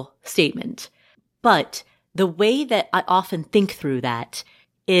illogical statement, but the way that I often think through that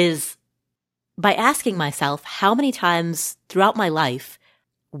is by asking myself, how many times throughout my life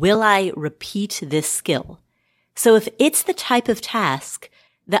will I repeat this skill? So if it's the type of task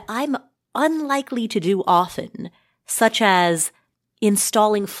that I'm unlikely to do often, such as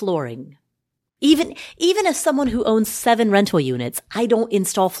installing flooring, even as someone who owns 7 rental units, I don't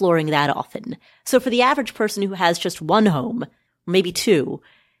install flooring that often. So for the average person who has just one home, maybe 2,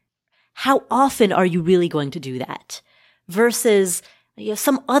 how often are you really going to do that? Versus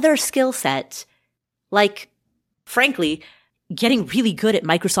some other skill set, like, frankly, getting really good at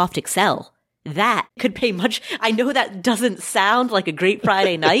Microsoft Excel. That could pay much. I know that doesn't sound like a great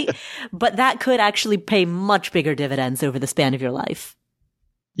Friday night, but that could actually pay much bigger dividends over the span of your life.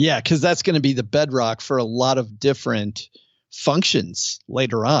 Yeah, because that's going to be the bedrock for a lot of different functions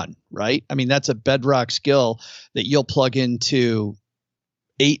later on, right? I mean, that's a bedrock skill that you'll plug into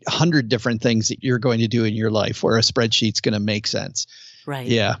 800 different things that you're going to do in your life where a spreadsheet's going to make sense. Right.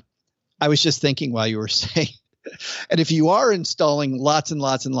 Yeah. I was just thinking while you were saying, and if you are installing lots and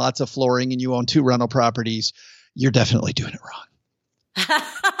lots and lots of flooring and you own 2 rental properties, you're definitely doing it wrong.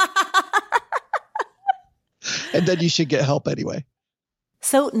 And then you should get help anyway.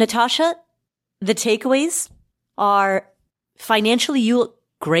 So, Natasha, the takeaways are financially, you look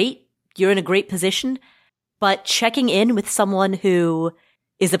great. You're in a great position, but checking in with someone who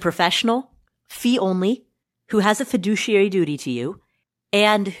is a professional fee only, who has a fiduciary duty to you,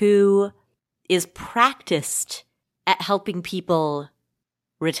 and who is practiced at helping people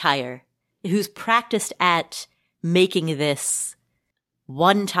retire, who's practiced at making this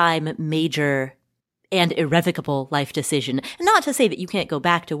one-time major and irrevocable life decision. Not to say that you can't go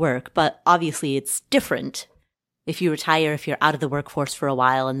back to work, but obviously it's different if you retire, if you're out of the workforce for a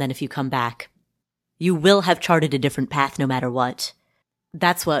while, and then if you come back. You will have charted a different path no matter what.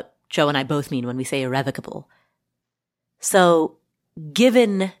 That's what Joe and I both mean when we say irrevocable. So,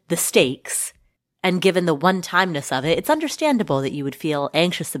 given the stakes, and given the one-timeness of it, it's understandable that you would feel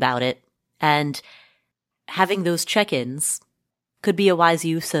anxious about it, and having those check-ins could be a wise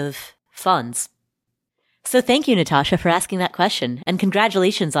use of funds. So thank you, Natasha, for asking that question, and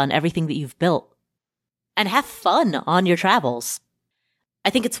congratulations on everything that you've built. And have fun on your travels. I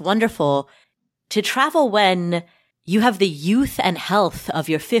think it's wonderful to travel when you have the youth and health of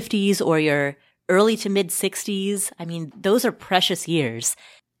your 50s or your early to mid 60s. I mean, those are precious years.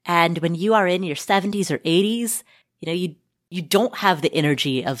 And when you are in your 70s or 80s, you don't have the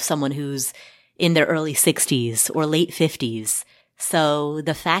energy of someone who's in their early 60s or late 50s. So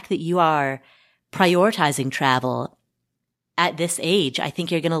the fact that you are prioritizing travel at this age, I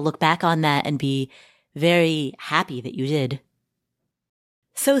think you're going to look back on that and be very happy that you did.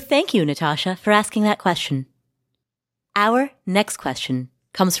 So thank you, Natasha, for asking that question. Our next question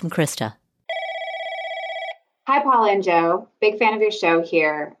comes from Krista. Hi, Paula and Joe. Big fan of your show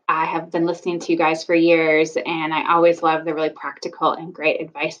here. I have been listening to you guys for years, and I always love the really practical and great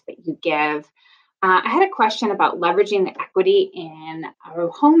advice that you give. I had a question about leveraging the equity in a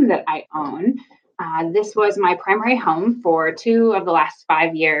home that I own. This was my primary home for 2 of the last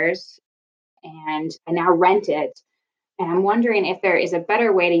 5 years, and I now rent it. And I'm wondering if there is a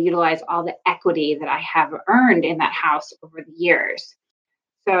better way to utilize all the equity that I have earned in that house over the years.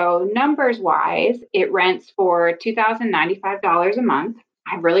 So numbers wise, it rents for $2,095 a month.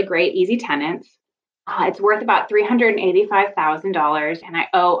 I have really great, easy tenants. It's worth about $385,000, and I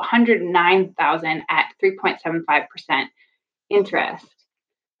owe $109,000 at 3.75% interest.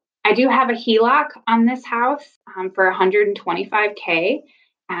 I do have a HELOC on this house for $125K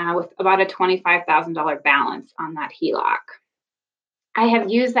with about a $25,000 balance on that HELOC. I have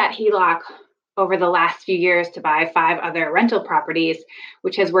used that HELOC over the last few years to buy 5 other rental properties,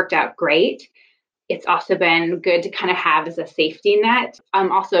 which has worked out great. It's also been good to kind of have as a safety net.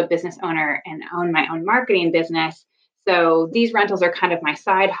 I'm also a business owner and own my own marketing business. So these rentals are kind of my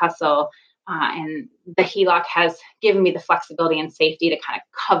side hustle. And the HELOC has given me the flexibility and safety to kind of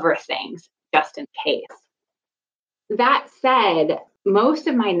cover things just in case. That said, most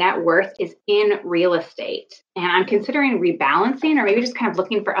of my net worth is in real estate. And I'm considering rebalancing or maybe just kind of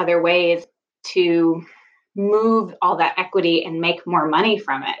looking for other ways to move all that equity and make more money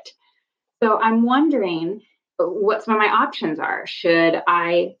from it. So I'm wondering what some of my options are. Should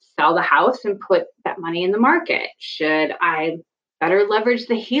I sell the house and put that money in the market? Should I better leverage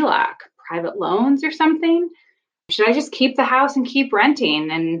the HELOC, private loans or something? Should I just keep the house and keep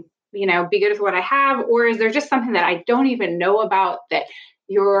renting and, be good with what I have? Or is there just something that I don't even know about that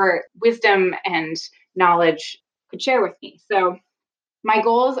your wisdom and knowledge could share with me? So my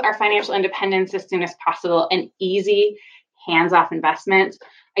goals are financial independence as soon as possible and easy hands-off investments.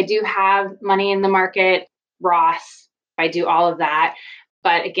 I do have money in the market, Ross, I do all of that.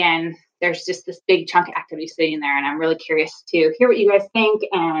 But again, there's just this big chunk of equity sitting there. And I'm really curious to hear what you guys think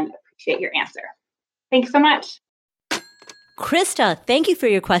and appreciate your answer. Thanks so much. Krista, thank you for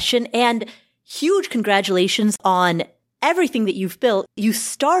your question and huge congratulations on everything that you've built. You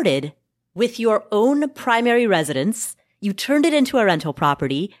started with your own primary residence. You turned it into a rental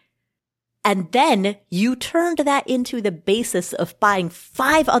property. And then you turned that into the basis of buying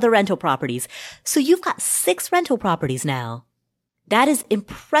 5 other rental properties. So you've got 6 rental properties now. That is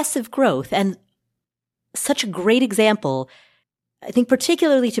impressive growth and such a great example, I think,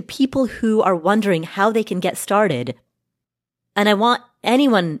 particularly to people who are wondering how they can get started. And I want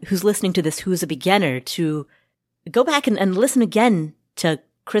anyone who's listening to this who's a beginner to go back and listen again to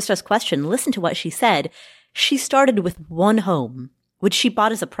Krista's question. Listen to what she said. She started with 1 home, which she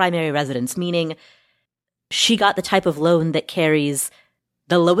bought as a primary residence, meaning she got the type of loan that carries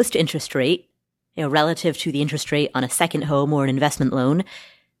the lowest interest rate, relative to the interest rate on a second home or an investment loan.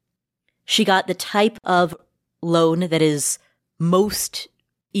 She got the type of loan that is most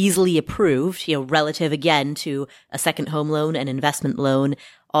easily approved, relative again to a second home loan, an investment loan.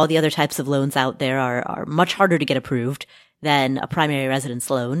 All the other types of loans out there are much harder to get approved than a primary residence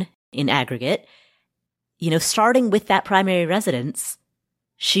loan in aggregate. Starting with that primary residence,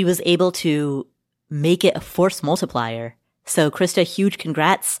 she was able to make it a force multiplier. So Krista, huge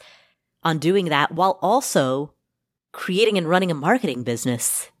congrats on doing that while also creating and running a marketing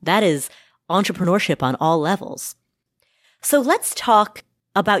business. That is entrepreneurship on all levels. So let's talk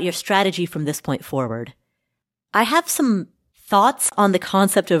about your strategy from this point forward. I have some thoughts on the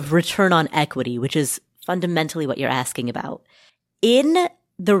concept of return on equity, which is fundamentally what you're asking about. In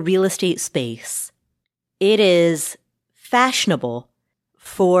the real estate space, it is fashionable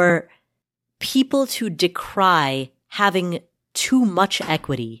for people to decry having too much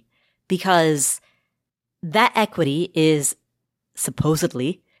equity because that equity is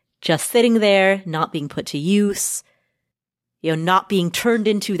supposedly just sitting there, not being put to use, not being turned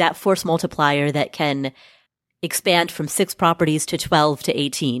into that force multiplier that can expand from 6 properties to 12 to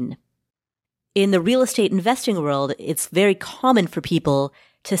 18. In the real estate investing world, it's very common for people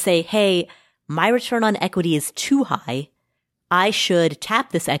to say, hey, my return on equity is too high. I should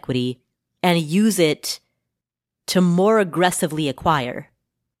tap this equity and use it to more aggressively acquire.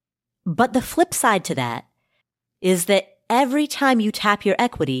 But the flip side to that is that every time you tap your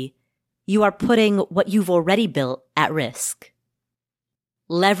equity, you are putting what you've already built at risk.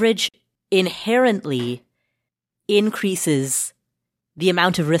 Leverage inherently increases the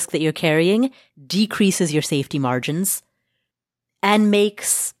amount of risk that you're carrying, decreases your safety margins, and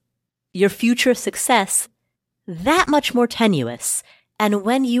makes your future success that much more tenuous. And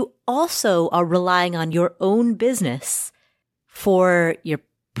when you also are relying on your own business for your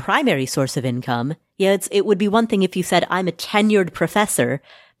primary source of income, it would be one thing if you said, I'm a tenured professor,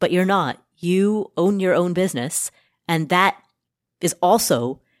 but you're not. You own your own business, and that is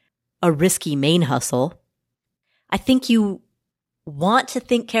also a risky main hustle. I think you want to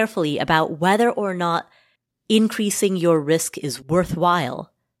think carefully about whether or not increasing your risk is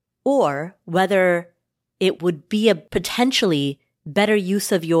worthwhile, or whether it would be a potentially better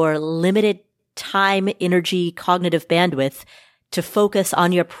use of your limited time, energy, cognitive bandwidth to focus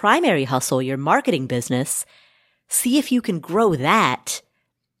on your primary hustle, your marketing business. See if you can grow that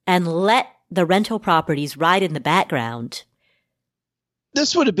and let the rental properties ride in the background.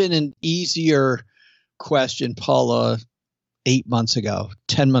 This would have been an easier question, Paula, 8 months ago,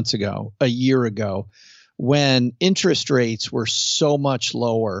 10 months ago, a year ago, when interest rates were so much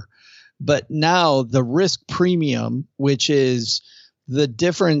lower. But now the risk premium, which is the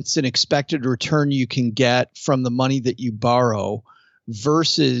difference in expected return you can get from the money that you borrow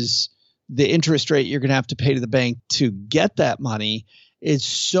versus the interest rate you're going to have to pay to the bank to get that money, is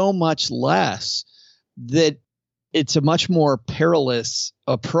so much less that it's a much more perilous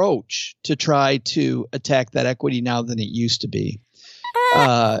approach to try to attack that equity now than it used to be.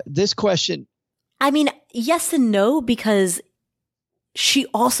 This question. I mean, yes and no, because she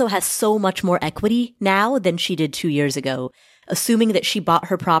also has so much more equity now than she did 2 years ago. Assuming that she bought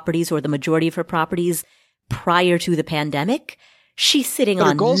her properties or the majority of her properties prior to the pandemic, she's sitting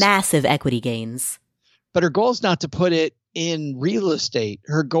on massive equity gains. But her goal is not to put it in real estate.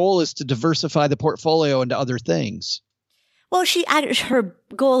 Her goal is to diversify the portfolio into other things. Well, her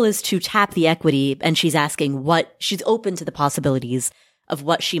goal is to tap the equity, and she's asking she's open to the possibilities of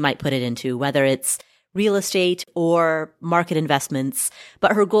what she might put it into, whether it's real estate or market investments.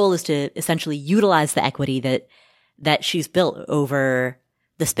 But her goal is to essentially utilize the equity that she's built over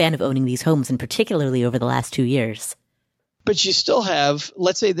the span of owning these homes, and particularly over the last 2 years. But you still have,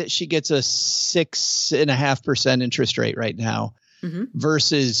 let's say that she gets a 6.5% interest rate right now,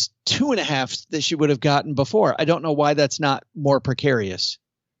 versus 2.5% that she would have gotten before. I don't know why that's not more precarious.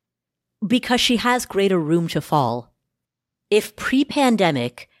 Because she has greater room to fall. If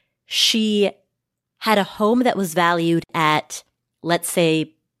pre-pandemic, she had a home that was valued at, let's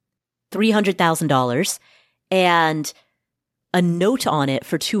say, $300,000 and a note on it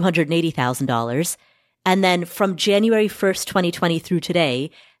for $280,000. And then from January 1st, 2020 through today,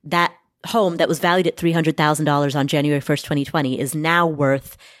 that home that was valued at $300,000 on January 1st, 2020 is now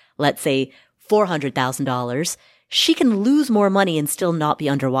worth, let's say, $400,000. She can lose more money and still not be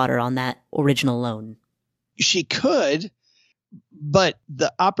underwater on that original loan. She could, but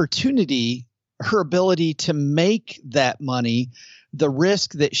the opportunity, her ability to make that money, the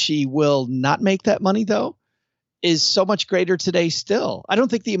risk that she will not make that money, though, is so much greater today still. I don't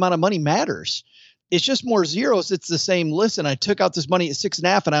think the amount of money matters. It's just more zeros. It's the same. Listen, I took out this money at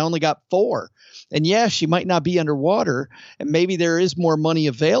 6.5 and I only got 4. And yeah, she might not be underwater and maybe there is more money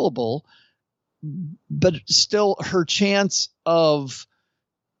available, but still her chance of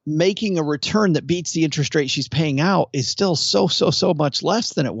making a return that beats the interest rate she's paying out is still so much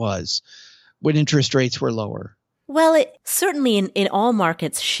less than it was when interest rates were lower. Well, certainly in all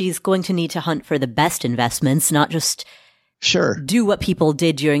markets, she's going to need to hunt for the best investments, not just Sure. do what people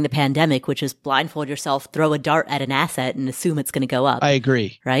did during the pandemic, which is blindfold yourself, throw a dart at an asset and assume it's going to go up. I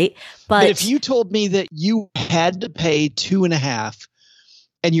agree. Right? But if you told me that you had to pay 2.5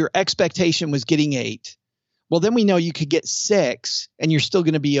 and your expectation was getting 8, well, then we know you could get 6 and you're still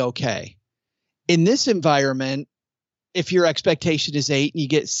going to be okay. In this environment, if your expectation is 8 and you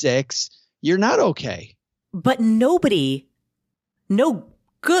get 6, you're not okay. But no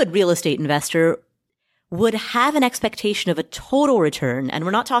good real estate investor would have an expectation of a total return, and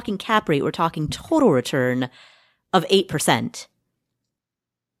we're not talking cap rate, we're talking total return of 8%.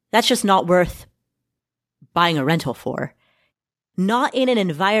 That's just not worth buying a rental for. Not in an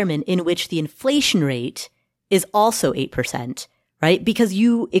environment in which the inflation rate is also 8%, right? Because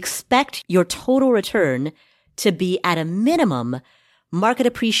you expect your total return to be at a minimum market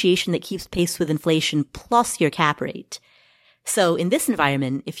appreciation that keeps pace with inflation plus your cap rate. So in this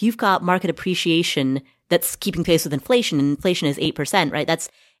environment, if you've got market appreciation that's keeping pace with inflation, and inflation is 8%, right? That's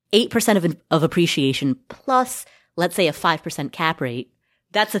 8% of appreciation plus, let's say, a 5% cap rate.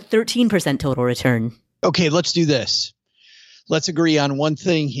 That's a 13% total return. Okay, let's do this. Let's agree on one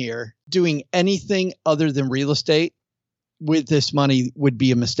thing here. Doing anything other than real estate with this money would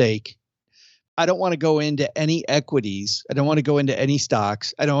be a mistake. I don't want to go into any equities. I don't want to go into any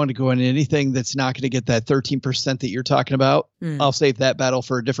stocks. I don't want to go into anything that's not going to get that 13% that you're talking about. I'll save that battle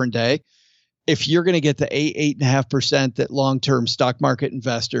for a different day. If you're going to get the 8.5% that long-term stock market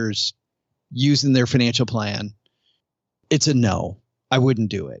investors use in their financial plan, it's a no. I wouldn't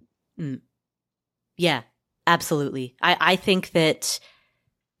do it. Yeah, absolutely. I think that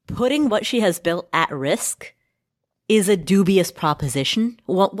putting what she has built at risk is a dubious proposition,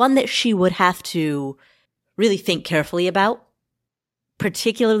 one that she would have to really think carefully about,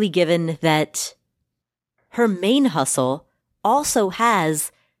 particularly given that her main hustle also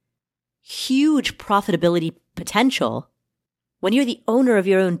has huge profitability potential. When you're the owner of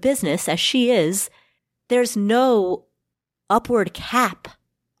your own business, as she is, there's no upward cap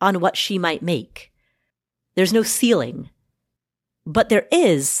on what she might make. There's no ceiling. But there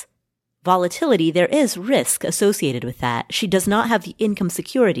is volatility, there is risk associated with that. She does not have the income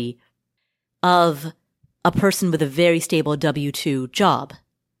security of a person with a very stable W-2 job,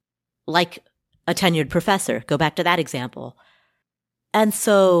 like a tenured professor. Go back to that example. And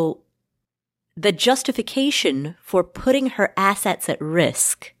so the justification for putting her assets at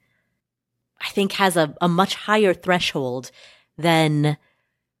risk, I think, has a much higher threshold than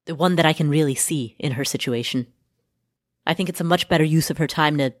the one that I can really see in her situation. I think it's a much better use of her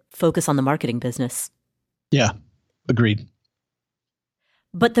time to focus on the marketing business. Yeah, agreed.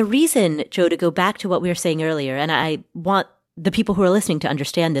 But the reason, Joe, to go back to what we were saying earlier, and I want the people who are listening to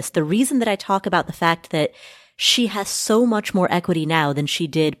understand this, the reason that I talk about the fact that she has so much more equity now than she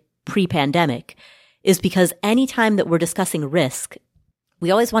did pre-pandemic is because anytime that we're discussing risk,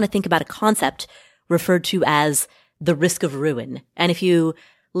 we always want to think about a concept referred to as the risk of ruin. And if you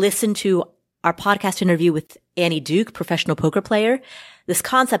listen to our podcast interview with Annie Duke, professional poker player, this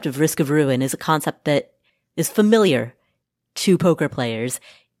concept of risk of ruin is a concept that is familiar to poker players.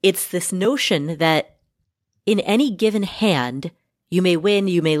 It's this notion that in any given hand, you may win,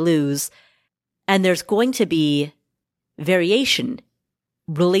 you may lose, and there's going to be variation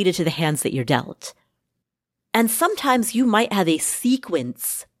related to the hands that you're dealt. And sometimes you might have a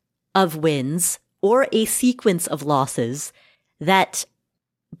sequence of wins or a sequence of losses that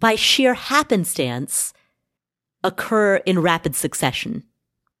by sheer happenstance occur in rapid succession.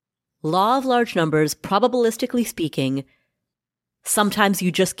 Law of large numbers, probabilistically speaking, sometimes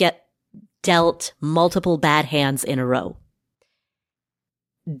you just get dealt multiple bad hands in a row.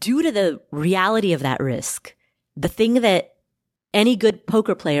 Due to the reality of that risk, the thing that any good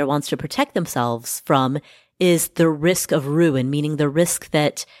poker player wants to protect themselves from is the risk of ruin, meaning the risk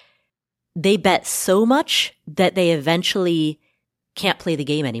that they bet so much that they eventually can't play the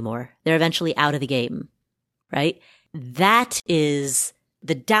game anymore. They're eventually out of the game, right? That is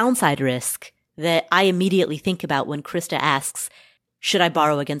the downside risk that I immediately think about when Krista asks, should I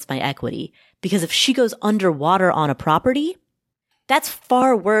borrow against my equity? Because if she goes underwater on a property, that's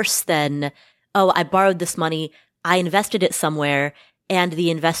far worse than, oh, I borrowed this money, I invested it somewhere, and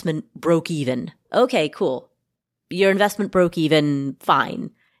the investment broke even. Okay, cool. Your investment broke even,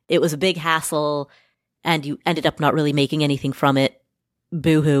 fine. It was a big hassle, and you ended up not really making anything from it.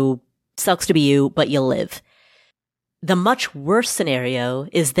 Boo-hoo. Sucks to be you, but you'll live. The much worse scenario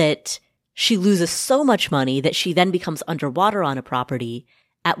is that she loses so much money that she then becomes underwater on a property,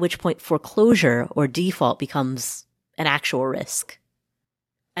 at which point foreclosure or default becomes an actual risk.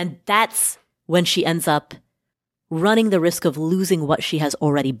 And that's when she ends up running the risk of losing what she has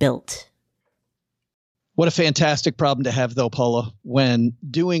already built. What a fantastic problem to have, though, Paula, when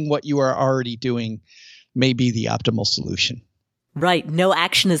doing what you are already doing may be the optimal solution. Right. No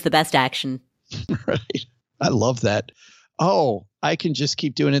action is the best action. Right. I love that. Oh, I can just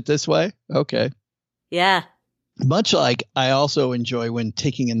keep doing it this way? Okay. Yeah. Much like I also enjoy when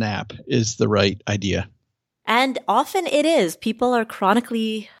taking a nap is the right idea. And often it is. People are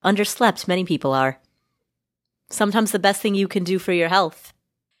chronically underslept. Many people are. Sometimes the best thing you can do for your health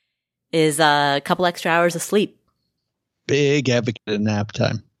is a couple extra hours of sleep. Big advocate of nap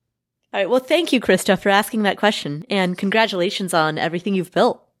time. All right. Well, thank you, Krista, for asking that question. And congratulations on everything you've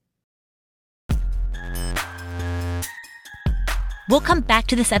built. We'll come back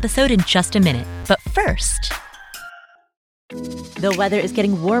to this episode in just a minute. But first, the weather is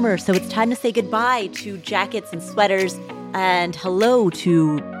getting warmer, so it's time to say goodbye to jackets and sweaters and hello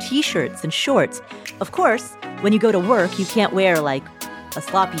to t-shirts and shorts. Of course, when you go to work, you can't wear like a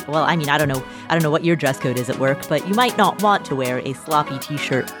sloppy, well, I mean, I don't know what your dress code is at work, but you might not want to wear a sloppy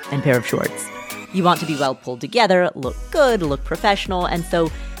t-shirt and pair of shorts. You want to be well pulled together, look good, look professional, and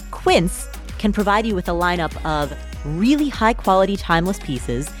so Quince can provide you with a lineup of really high-quality, timeless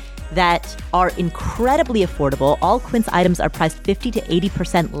pieces that are incredibly affordable. All Quince items are priced 50 to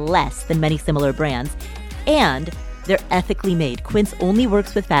 80% less than many similar brands, and they're ethically made. Quince only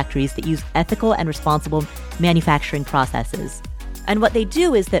works with factories that use ethical and responsible manufacturing processes. And what they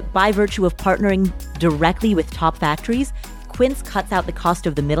do is that by virtue of partnering directly with top factories, Quince cuts out the cost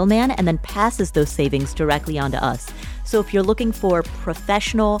of the middleman and then passes those savings directly onto us. So if you're looking for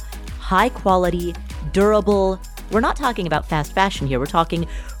professional, high-quality, durable, we're not talking about fast fashion here. We're talking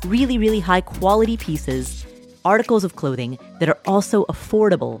really, really high-quality pieces, articles of clothing that are also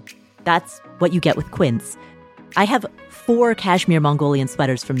affordable. That's what you get with Quince. I have 4 cashmere Mongolian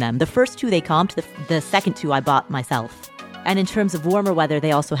sweaters from them. The first 2 they comped, the second 2 I bought myself. And in terms of warmer weather,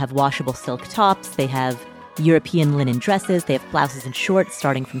 they also have washable silk tops. They have European linen dresses. They have blouses and shorts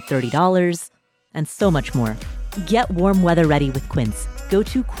starting from $30 and so much more. Get warm weather ready with Quince. Go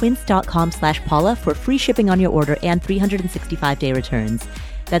to quince.com/Paula for free shipping on your order and 365-day returns.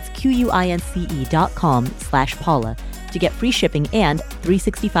 That's QUINCE.com/Paula to get free shipping and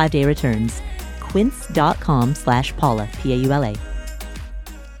 365-day returns. Quince.com/Paula, Paula.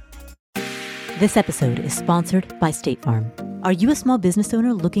 This episode is sponsored by State Farm. Are you a small business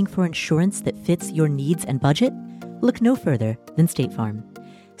owner looking for insurance that fits your needs and budget? Look no further than State Farm.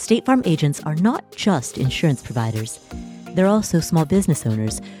 State Farm agents are not just insurance providers. They're also small business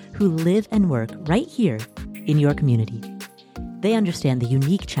owners who live and work right here in your community. They understand the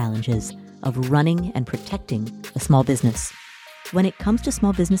unique challenges of running and protecting a small business. When it comes to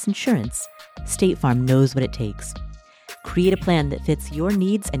small business insurance, State Farm knows what it takes. Create a plan that fits your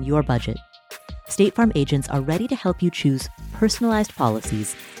needs and your budget. State Farm agents are ready to help you choose personalized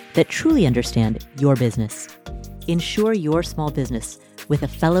policies that truly understand your business. Insure your small business with a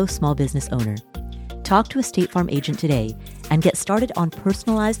fellow small business owner. Talk to a State Farm agent today and get started on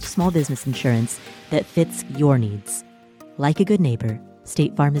personalized small business insurance that fits your needs. Like a good neighbor,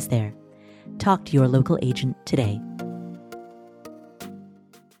 State Farm is there. Talk to your local agent today.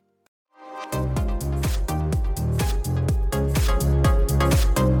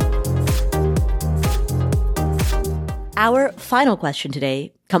 Our final question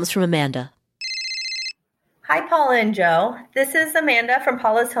today comes from Amanda. Hi, Paula and Joe. This is Amanda from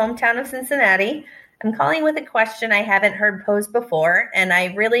Paula's hometown of Cincinnati. I'm calling with a question I haven't heard posed before, and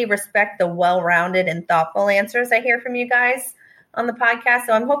I really respect the well-rounded and thoughtful answers I hear from you guys on the podcast,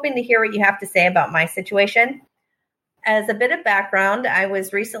 so I'm hoping to hear what you have to say about my situation. As a bit of background, I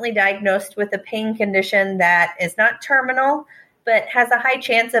was recently diagnosed with a pain condition that is not terminal, but has a high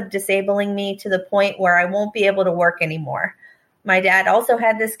chance of disabling me to the point where I won't be able to work anymore. My dad also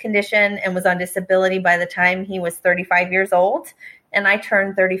had this condition and was on disability by the time he was 35 years old, and I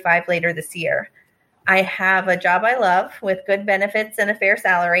turned 35 later this year. I have a job I love with good benefits and a fair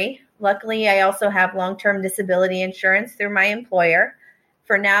salary. Luckily, I also have long-term disability insurance through my employer.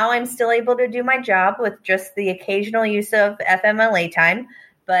 For now, I'm still able to do my job with just the occasional use of FMLA time,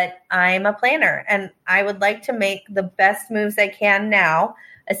 but I'm a planner and I would like to make the best moves I can now,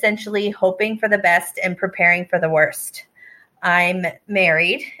 essentially hoping for the best and preparing for the worst. I'm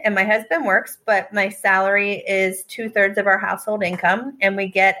married and my husband works, but my salary is 2/3 of our household income and we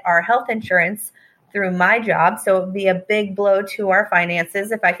get our health insurance through my job. So it would be a big blow to our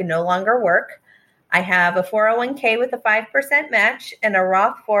finances if I can no longer work. I have a 401k with a 5% match and a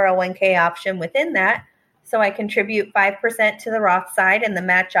Roth 401k option within that. So I contribute 5% to the Roth side and the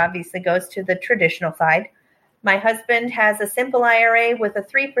match obviously goes to the traditional side. My husband has a simple IRA with a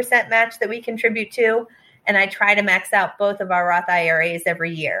 3% match that we contribute to, and I try to max out both of our Roth IRAs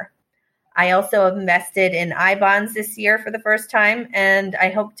every year. I also invested in I-bonds this year for the first time, and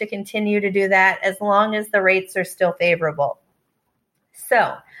I hope to continue to do that as long as the rates are still favorable.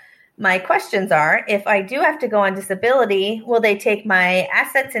 So my questions are, if I do have to go on disability, will they take my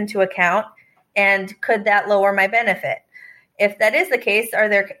assets into account, and could that lower my benefit? If that is the case, are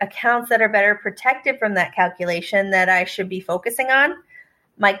there accounts that are better protected from that calculation that I should be focusing on?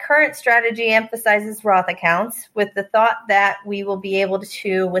 My current strategy emphasizes Roth accounts with the thought that we will be able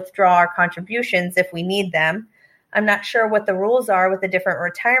to withdraw our contributions if we need them. I'm not sure what the rules are with the different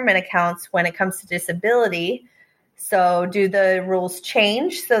retirement accounts when it comes to disability. So do the rules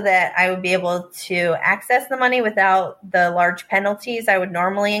change so that I would be able to access the money without the large penalties I would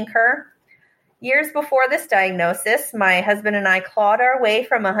normally incur? Years before this diagnosis, my husband and I clawed our way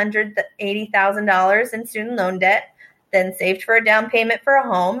from $180,000 in student loan debt, then saved for a down payment for a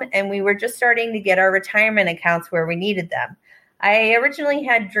home, and we were just starting to get our retirement accounts where we needed them. I originally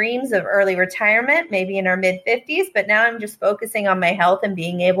had dreams of early retirement, maybe in our mid-50s, but now I'm just focusing on my health and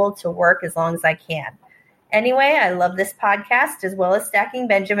being able to work as long as I can. Anyway, I love this podcast as well as Stacking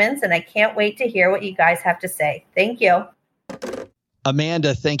Benjamins, and I can't wait to hear what you guys have to say. Thank you.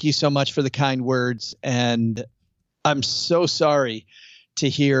 Amanda, thank you so much for the kind words. And I'm so sorry to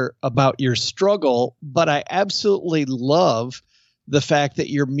hear about your struggle, but I absolutely love the fact that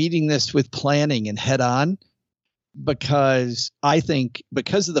you're meeting this with planning and head on, because I think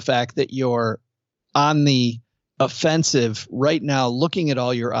because of the fact that you're on the offensive right now, looking at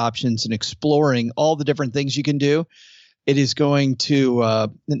all your options and exploring all the different things you can do, it is going to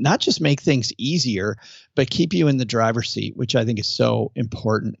not just make things easier, but keep you in the driver's seat, which I think is so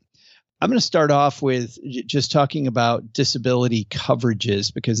important. I'm going to start off with just talking about disability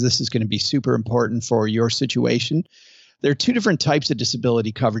coverages, because this is going to be super important for your situation. There are two different types of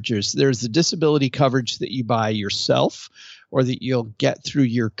disability coverages. There's the disability coverage that you buy yourself or that you'll get through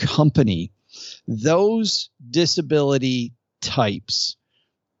your company. Those disability types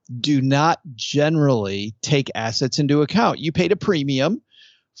do not generally take assets into account. You paid a premium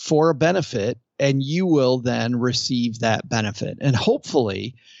for a benefit, and you will then receive that benefit. And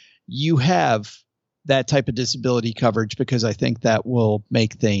hopefully you have that type of disability coverage, because I think that will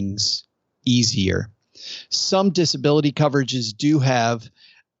make things easier. Some disability coverages do have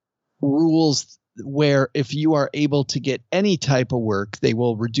rules where if you are able to get any type of work, they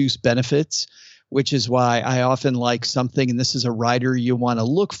will reduce benefits, which is why I often like something, and this is a rider you want to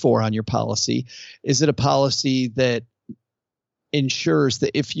look for on your policy. Is it a policy that ensures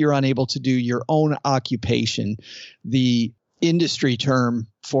that if you're unable to do your own occupation, the industry term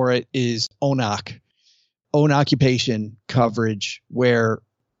for it is ONOC, own occupation coverage, where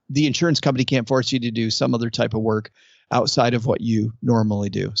the insurance company can't force you to do some other type of work outside of what you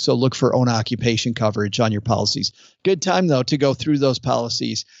normally do. So look for own occupation coverage on your policies. Good time, though, to go through those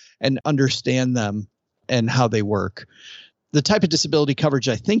policies and understand them and how they work. The type of disability coverage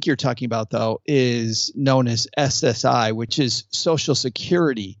I think you're talking about, though, is known as SSI, which is Social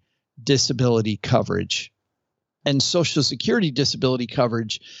Security disability coverage. And Social Security disability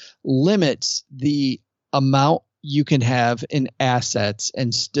coverage limits the amount you can have in assets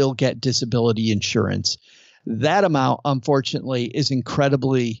and still get disability insurance. That amount, unfortunately, is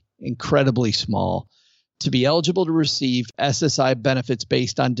incredibly, incredibly small. To be eligible to receive SSI benefits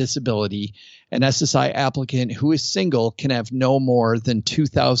based on disability, an SSI applicant who is single can have no more than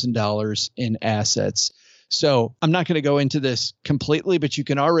 $2,000 in assets. So I'm not going to go into this completely, but you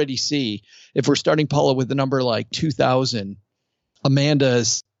can already see if we're starting, Paula, with a number like 2,000,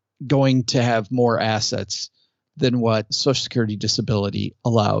 Amanda's going to have more assets than what Social Security disability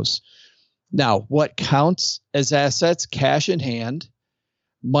allows. Now, what counts as assets? Cash in hand,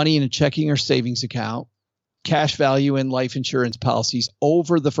 money in a checking or savings account, cash value in life insurance policies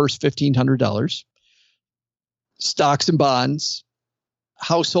over the first $1,500, stocks and bonds,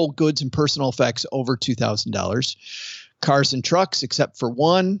 household goods and personal effects over $2,000, cars and trucks, except for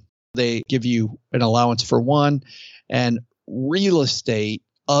one, they give you an allowance for one, and real estate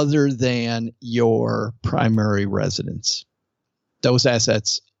other than your primary residence. Those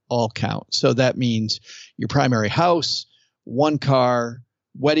assets all count. So that means your primary house, one car,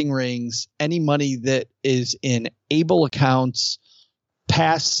 wedding rings, any money that is in ABLE accounts,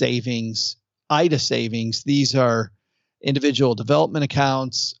 past savings, IDA savings. These are individual development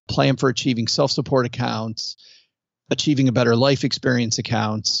accounts, plan for achieving self-support accounts, achieving a better life experience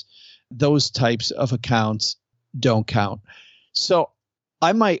accounts. Those types of accounts don't count. So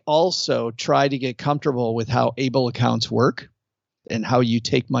I might also try to get comfortable with how ABLE accounts work and how you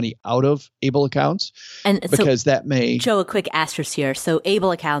take money out of ABLE accounts, and because so, that may... Joe, a quick asterisk here. So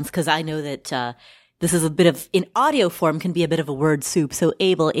ABLE accounts, because I know that This is a bit of, in audio form, can be a bit of a word soup. So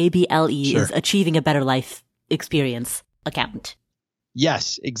ABLE, ABLE, Sure. is Achieving a Better Life Experience account.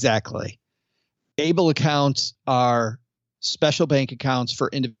 Yes, exactly. ABLE accounts are special bank accounts for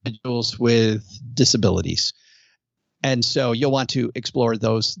individuals with disabilities. And so you'll want to explore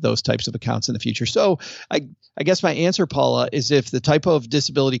those types of accounts in the future. So I guess my answer, Paula, is if the type of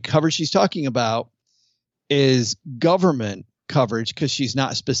disability coverage she's talking about is government coverage because she's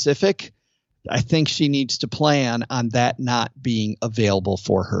not specific, I think she needs to plan on that not being available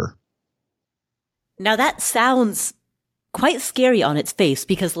for her. Now that sounds quite scary on its face,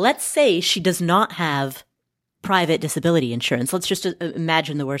 because let's say she does not have private disability insurance. Let's just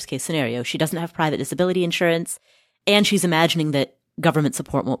imagine the worst case scenario. She doesn't have private disability insurance, and she's imagining that government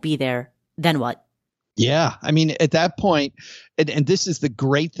support won't be there. Then what? Yeah. I mean, at that point, and this is the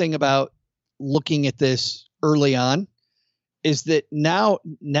great thing about looking at this early on, is that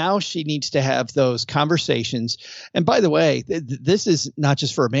now she needs to have those conversations. And by the way, this is not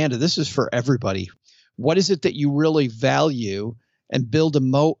just for Amanda, this is for everybody. What is it that you really value, and build a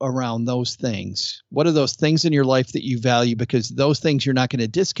moat around those things? What are those things in your life that you value? Because those things you're not going to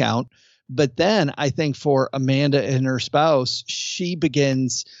discount. But then I think for Amanda and her spouse, she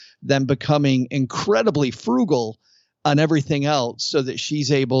begins them becoming incredibly frugal on everything else so that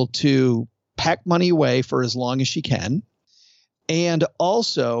she's able to pack money away for as long as she can, and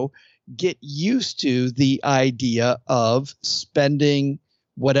also get used to the idea of spending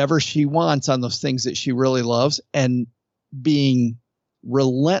whatever she wants on those things that she really loves, and being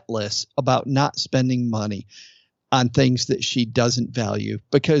relentless about not spending money on things that she doesn't value.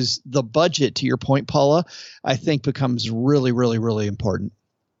 Because the budget, to your point, Paula, I think becomes really, really, really important.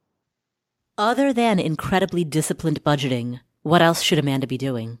 Other than incredibly disciplined budgeting, what else should Amanda be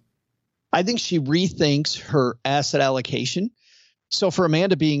doing? I think she rethinks her asset allocation. So for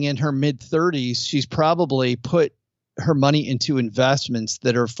Amanda being in her mid-30s, she's probably put her money into investments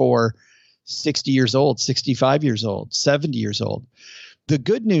that are for 60 years old, 65 years old, 70 years old. The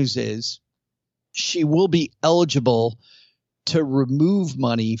good news is she will be eligible to remove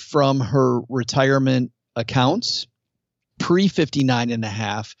money from her retirement accounts pre-59 and a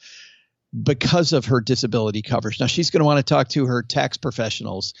half because of her disability coverage. Now, she's going to want to talk to her tax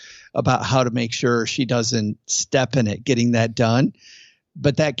professionals about how to make sure she doesn't step in it getting that done.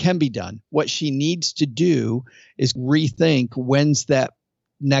 But that can be done. What she needs to do is rethink when's that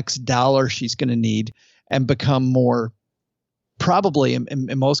next dollar she's going to need, and become more, probably in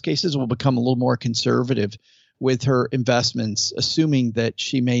most cases, will become a little more conservative with her investments, assuming that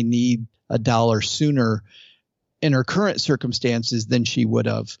she may need a dollar sooner in her current circumstances than she would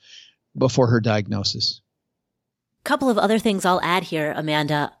have before her diagnosis. Couple of other things I'll add here,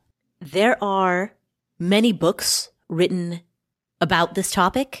 Amanda. There are many books written about this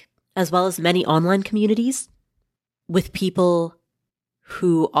topic, as well as many online communities with people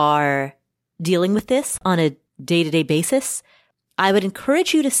who are dealing with this on a day-to-day basis. I would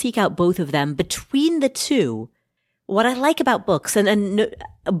encourage you to seek out both of them. Between the two, what I like about books, and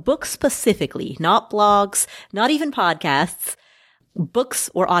books specifically, not blogs, not even podcasts, books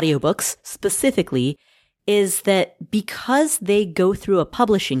or audiobooks specifically, is that because they go through a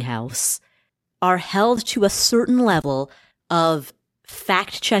publishing house, are held to a certain level of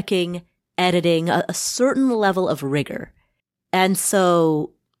fact-checking, editing, a certain level of rigor. And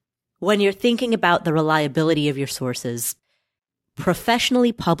so when you're thinking about the reliability of your sources,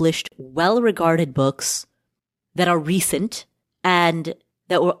 professionally published, well-regarded books that are recent and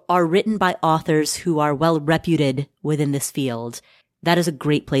that are written by authors who are well-reputed within this field, that is a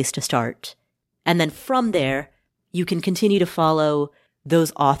great place to start. And then from there, you can continue to follow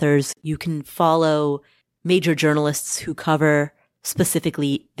those authors. You can follow major journalists who cover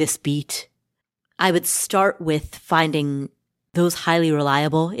specifically this beat. I would start with finding those highly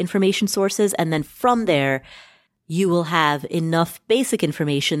reliable information sources. And then from there, you will have enough basic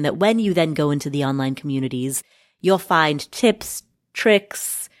information that when you then go into the online communities, you'll find tips,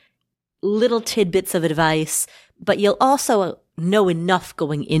 tricks, little tidbits of advice, but you'll also know enough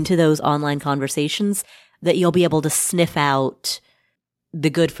going into those online conversations that you'll be able to sniff out the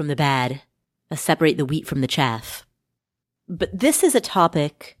good from the bad, separate the wheat from the chaff. But this is a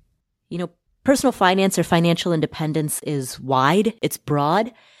topic, personal finance or financial independence is wide, it's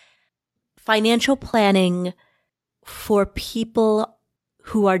broad. Financial planning for people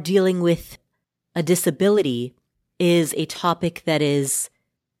who are dealing with a disability is a topic that is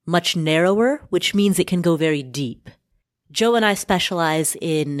much narrower, which means it can go very deep. Joe and I specialize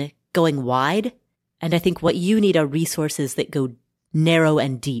in going wide, and I think what you need are resources that go narrow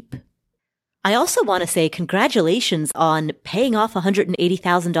and deep. I also want to say congratulations on paying off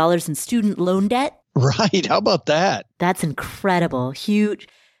 $180,000 in student loan debt. Right. How about that? That's incredible. Huge.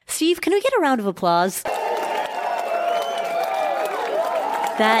 Steve, can we get a round of applause?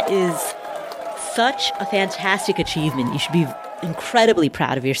 That is such a fantastic achievement. You should be incredibly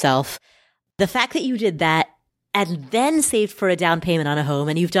proud of yourself. The fact that you did that and then saved for a down payment on a home,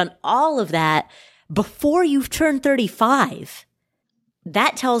 and you've done all of that before you've turned 35,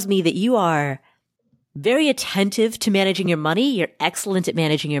 that tells me that you are very attentive to managing your money. You're excellent at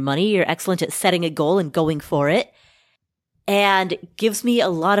managing your money. You're excellent at setting a goal and going for it. And gives me a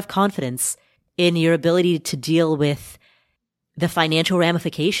lot of confidence in your ability to deal with the financial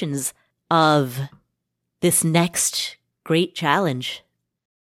ramifications of this next great challenge.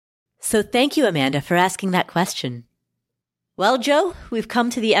 So thank you, Amanda, for asking that question. Well, Joe, we've come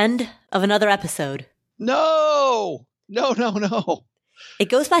to the end of another episode. No. It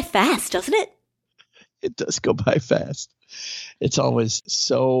goes by fast, doesn't it? It does go by fast. It's always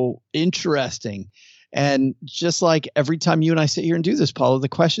so interesting. And just like every time you and I sit here and do this, Paula, the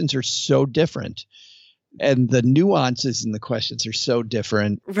questions are so different. And the nuances in the questions are so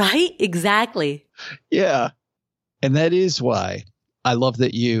different. Right? Exactly. Yeah. And that is why I love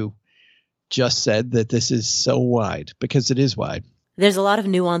that you just said that this is so wide, because it is wide. There's a lot of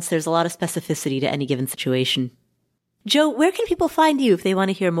nuance. There's a lot of specificity to any given situation. Joe, where can people find you if they want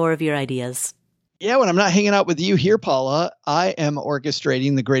to hear more of your ideas? Yeah, when I'm not hanging out with you here, Paula, I am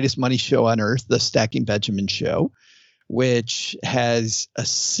orchestrating the greatest money show on earth, the Stacking Benjamin Show, which has a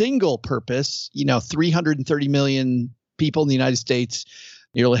single purpose. 330 million people in the United States,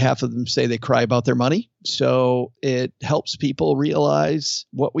 nearly half of them say they cry about their money. So it helps people realize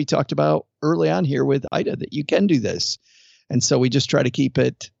what we talked about early on here with Ida, that you can do this. And so we just try to keep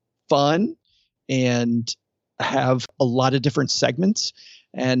it fun and have a lot of different segments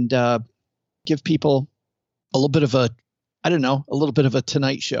and give people a little bit of a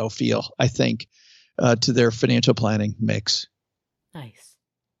Tonight Show feel, I think, to their financial planning mix. Nice.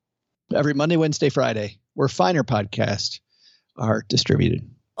 Every Monday, Wednesday, Friday, where finer podcasts are distributed.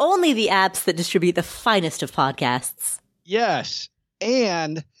 Only the apps that distribute the finest of podcasts. Yes.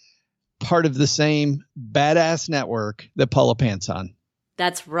 And part of the same badass network that Paula pants on.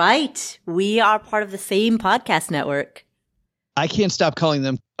 That's right. We are part of the same podcast network. I can't stop calling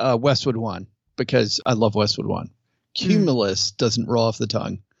them Westwood One because I love Westwood One. Cumulus doesn't roll off the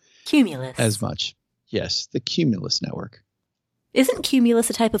tongue. Cumulus. As much. Yes, the Cumulus Network. Isn't cumulus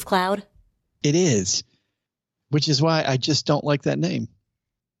a type of cloud? It is, which is why I just don't like that name.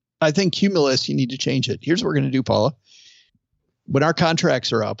 I think Cumulus, you need to change it. Here's what we're going to do, Paula. When our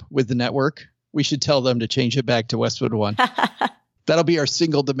contracts are up with the network, we should tell them to change it back to Westwood One. That'll be our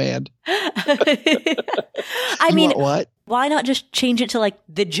single demand. I mean, what? Why not just change it to like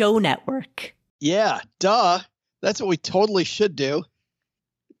the Joe Network? Yeah, duh. That's what we totally should do.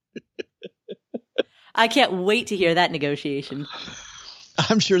 I can't wait to hear that negotiation.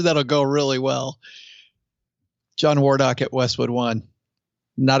 I'm sure that'll go really well. John Wardock at Westwood One,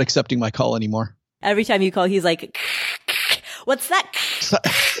 not accepting my call anymore. Every time you call, he's like, what's that?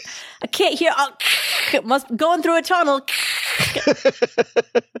 I can't hear. It must going through a tunnel.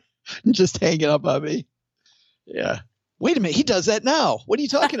 Just hanging up on me. Yeah. Wait a minute. He does that now. What are you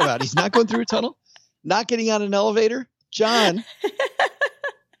talking about? He's not going through a tunnel? Not getting on an elevator? John,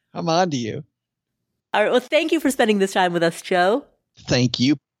 I'm on to you. All right. Well, thank you for spending this time with us, Joe. Thank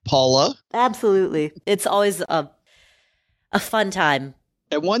you, Paula. Absolutely. It's always a fun time.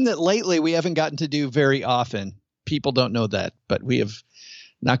 And one that lately we haven't gotten to do very often. People don't know that, but we have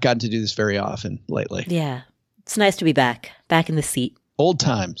not gotten to do this very often lately. Yeah. It's nice to be back in the seat. Old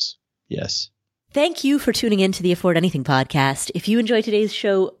times. Yes. Thank you for tuning in to the Afford Anything podcast. If you enjoyed today's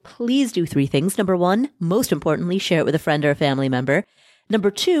show, please do 3 things. Number 1, most importantly, share it with a friend or a family member.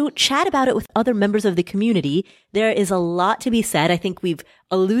 Number 2, chat about it with other members of the community. There is a lot to be said. I think we've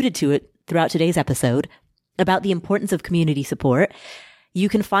alluded to it throughout today's episode about the importance of community support. You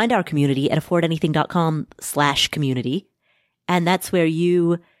can find our community at affordanything.com/community. And that's where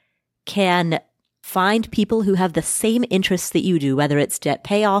you can find people who have the same interests that you do, whether it's debt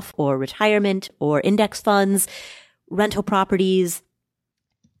payoff or retirement or index funds, rental properties,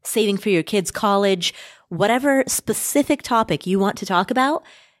 saving for your kids' college, whatever specific topic you want to talk about,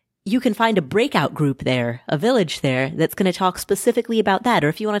 you can find a breakout group there, a village there that's going to talk specifically about that. Or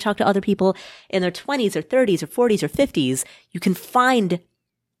if you want to talk to other people in their 20s or 30s or 40s or 50s, you can find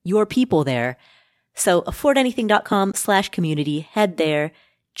your people there. So affordanything.com/community, head there,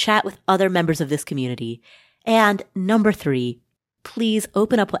 chat with other members of this community. And number 3, please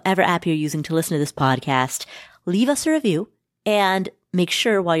open up whatever app you're using to listen to this podcast, leave us a review, and make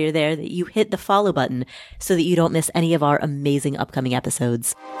sure while you're there that you hit the follow button so that you don't miss any of our amazing upcoming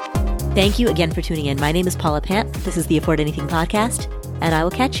episodes. Thank you again for tuning in. My name is Paula Pant. This is the Afford Anything podcast, and I will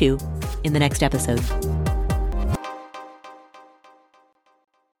catch you in the next episode.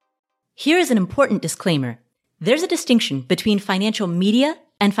 Here is an important disclaimer. There's a distinction between financial media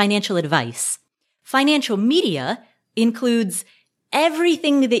and financial advice. Financial media includes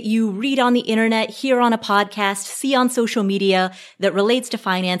everything that you read on the internet, hear on a podcast, see on social media that relates to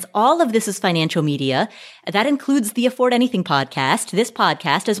finance. All of this is financial media. That includes the Afford Anything podcast, this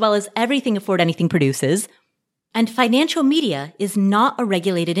podcast, as well as everything Afford Anything produces. And financial media is not a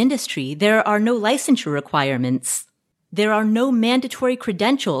regulated industry. There are no licensure requirements. There are no mandatory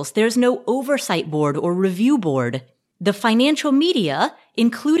credentials. There's no oversight board or review board. The financial media,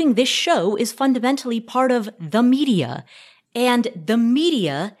 including this show, is fundamentally part of the media. And the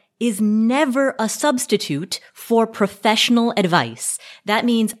media is never a substitute for professional advice. That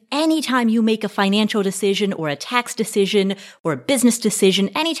means anytime you make a financial decision or a tax decision or a business decision,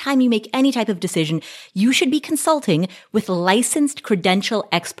 anytime you make any type of decision, you should be consulting with licensed credential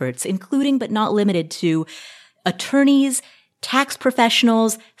experts, including but not limited to attorneys, tax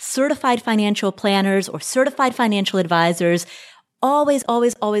professionals, certified financial planners, or certified financial advisors. Always,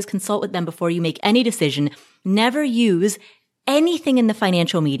 always, always consult with them before you make any decision. Never use anything in the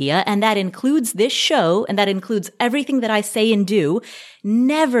financial media, and that includes this show, and that includes everything that I say and do.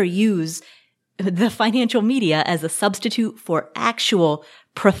 Never use the financial media as a substitute for actual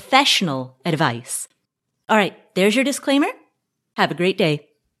professional advice. All right, there's your disclaimer. Have a great day.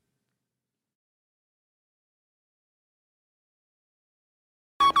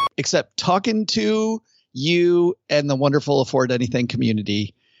 Except talking to you and the wonderful Afford Anything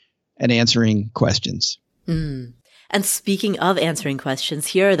community and answering questions. And speaking of answering questions,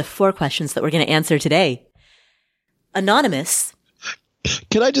 here are the 4 questions that we're going to answer today. Anonymous.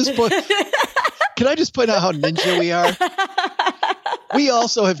 Can I just point out how ninja we are? We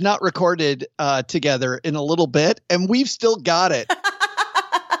also have not recorded together in a little bit, and we've still got it.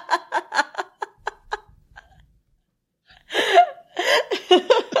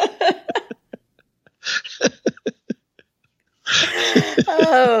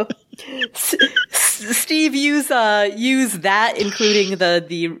 Oh, Steve, use that, including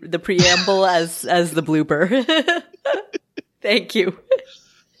the preamble as the blooper. Thank you.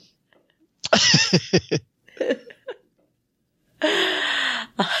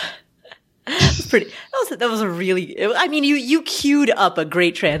 That was a really. I mean, you queued up a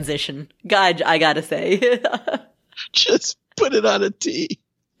great transition. God, I gotta say. Just put it on a tee.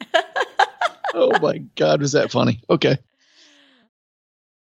 Oh my God, was that funny? Okay.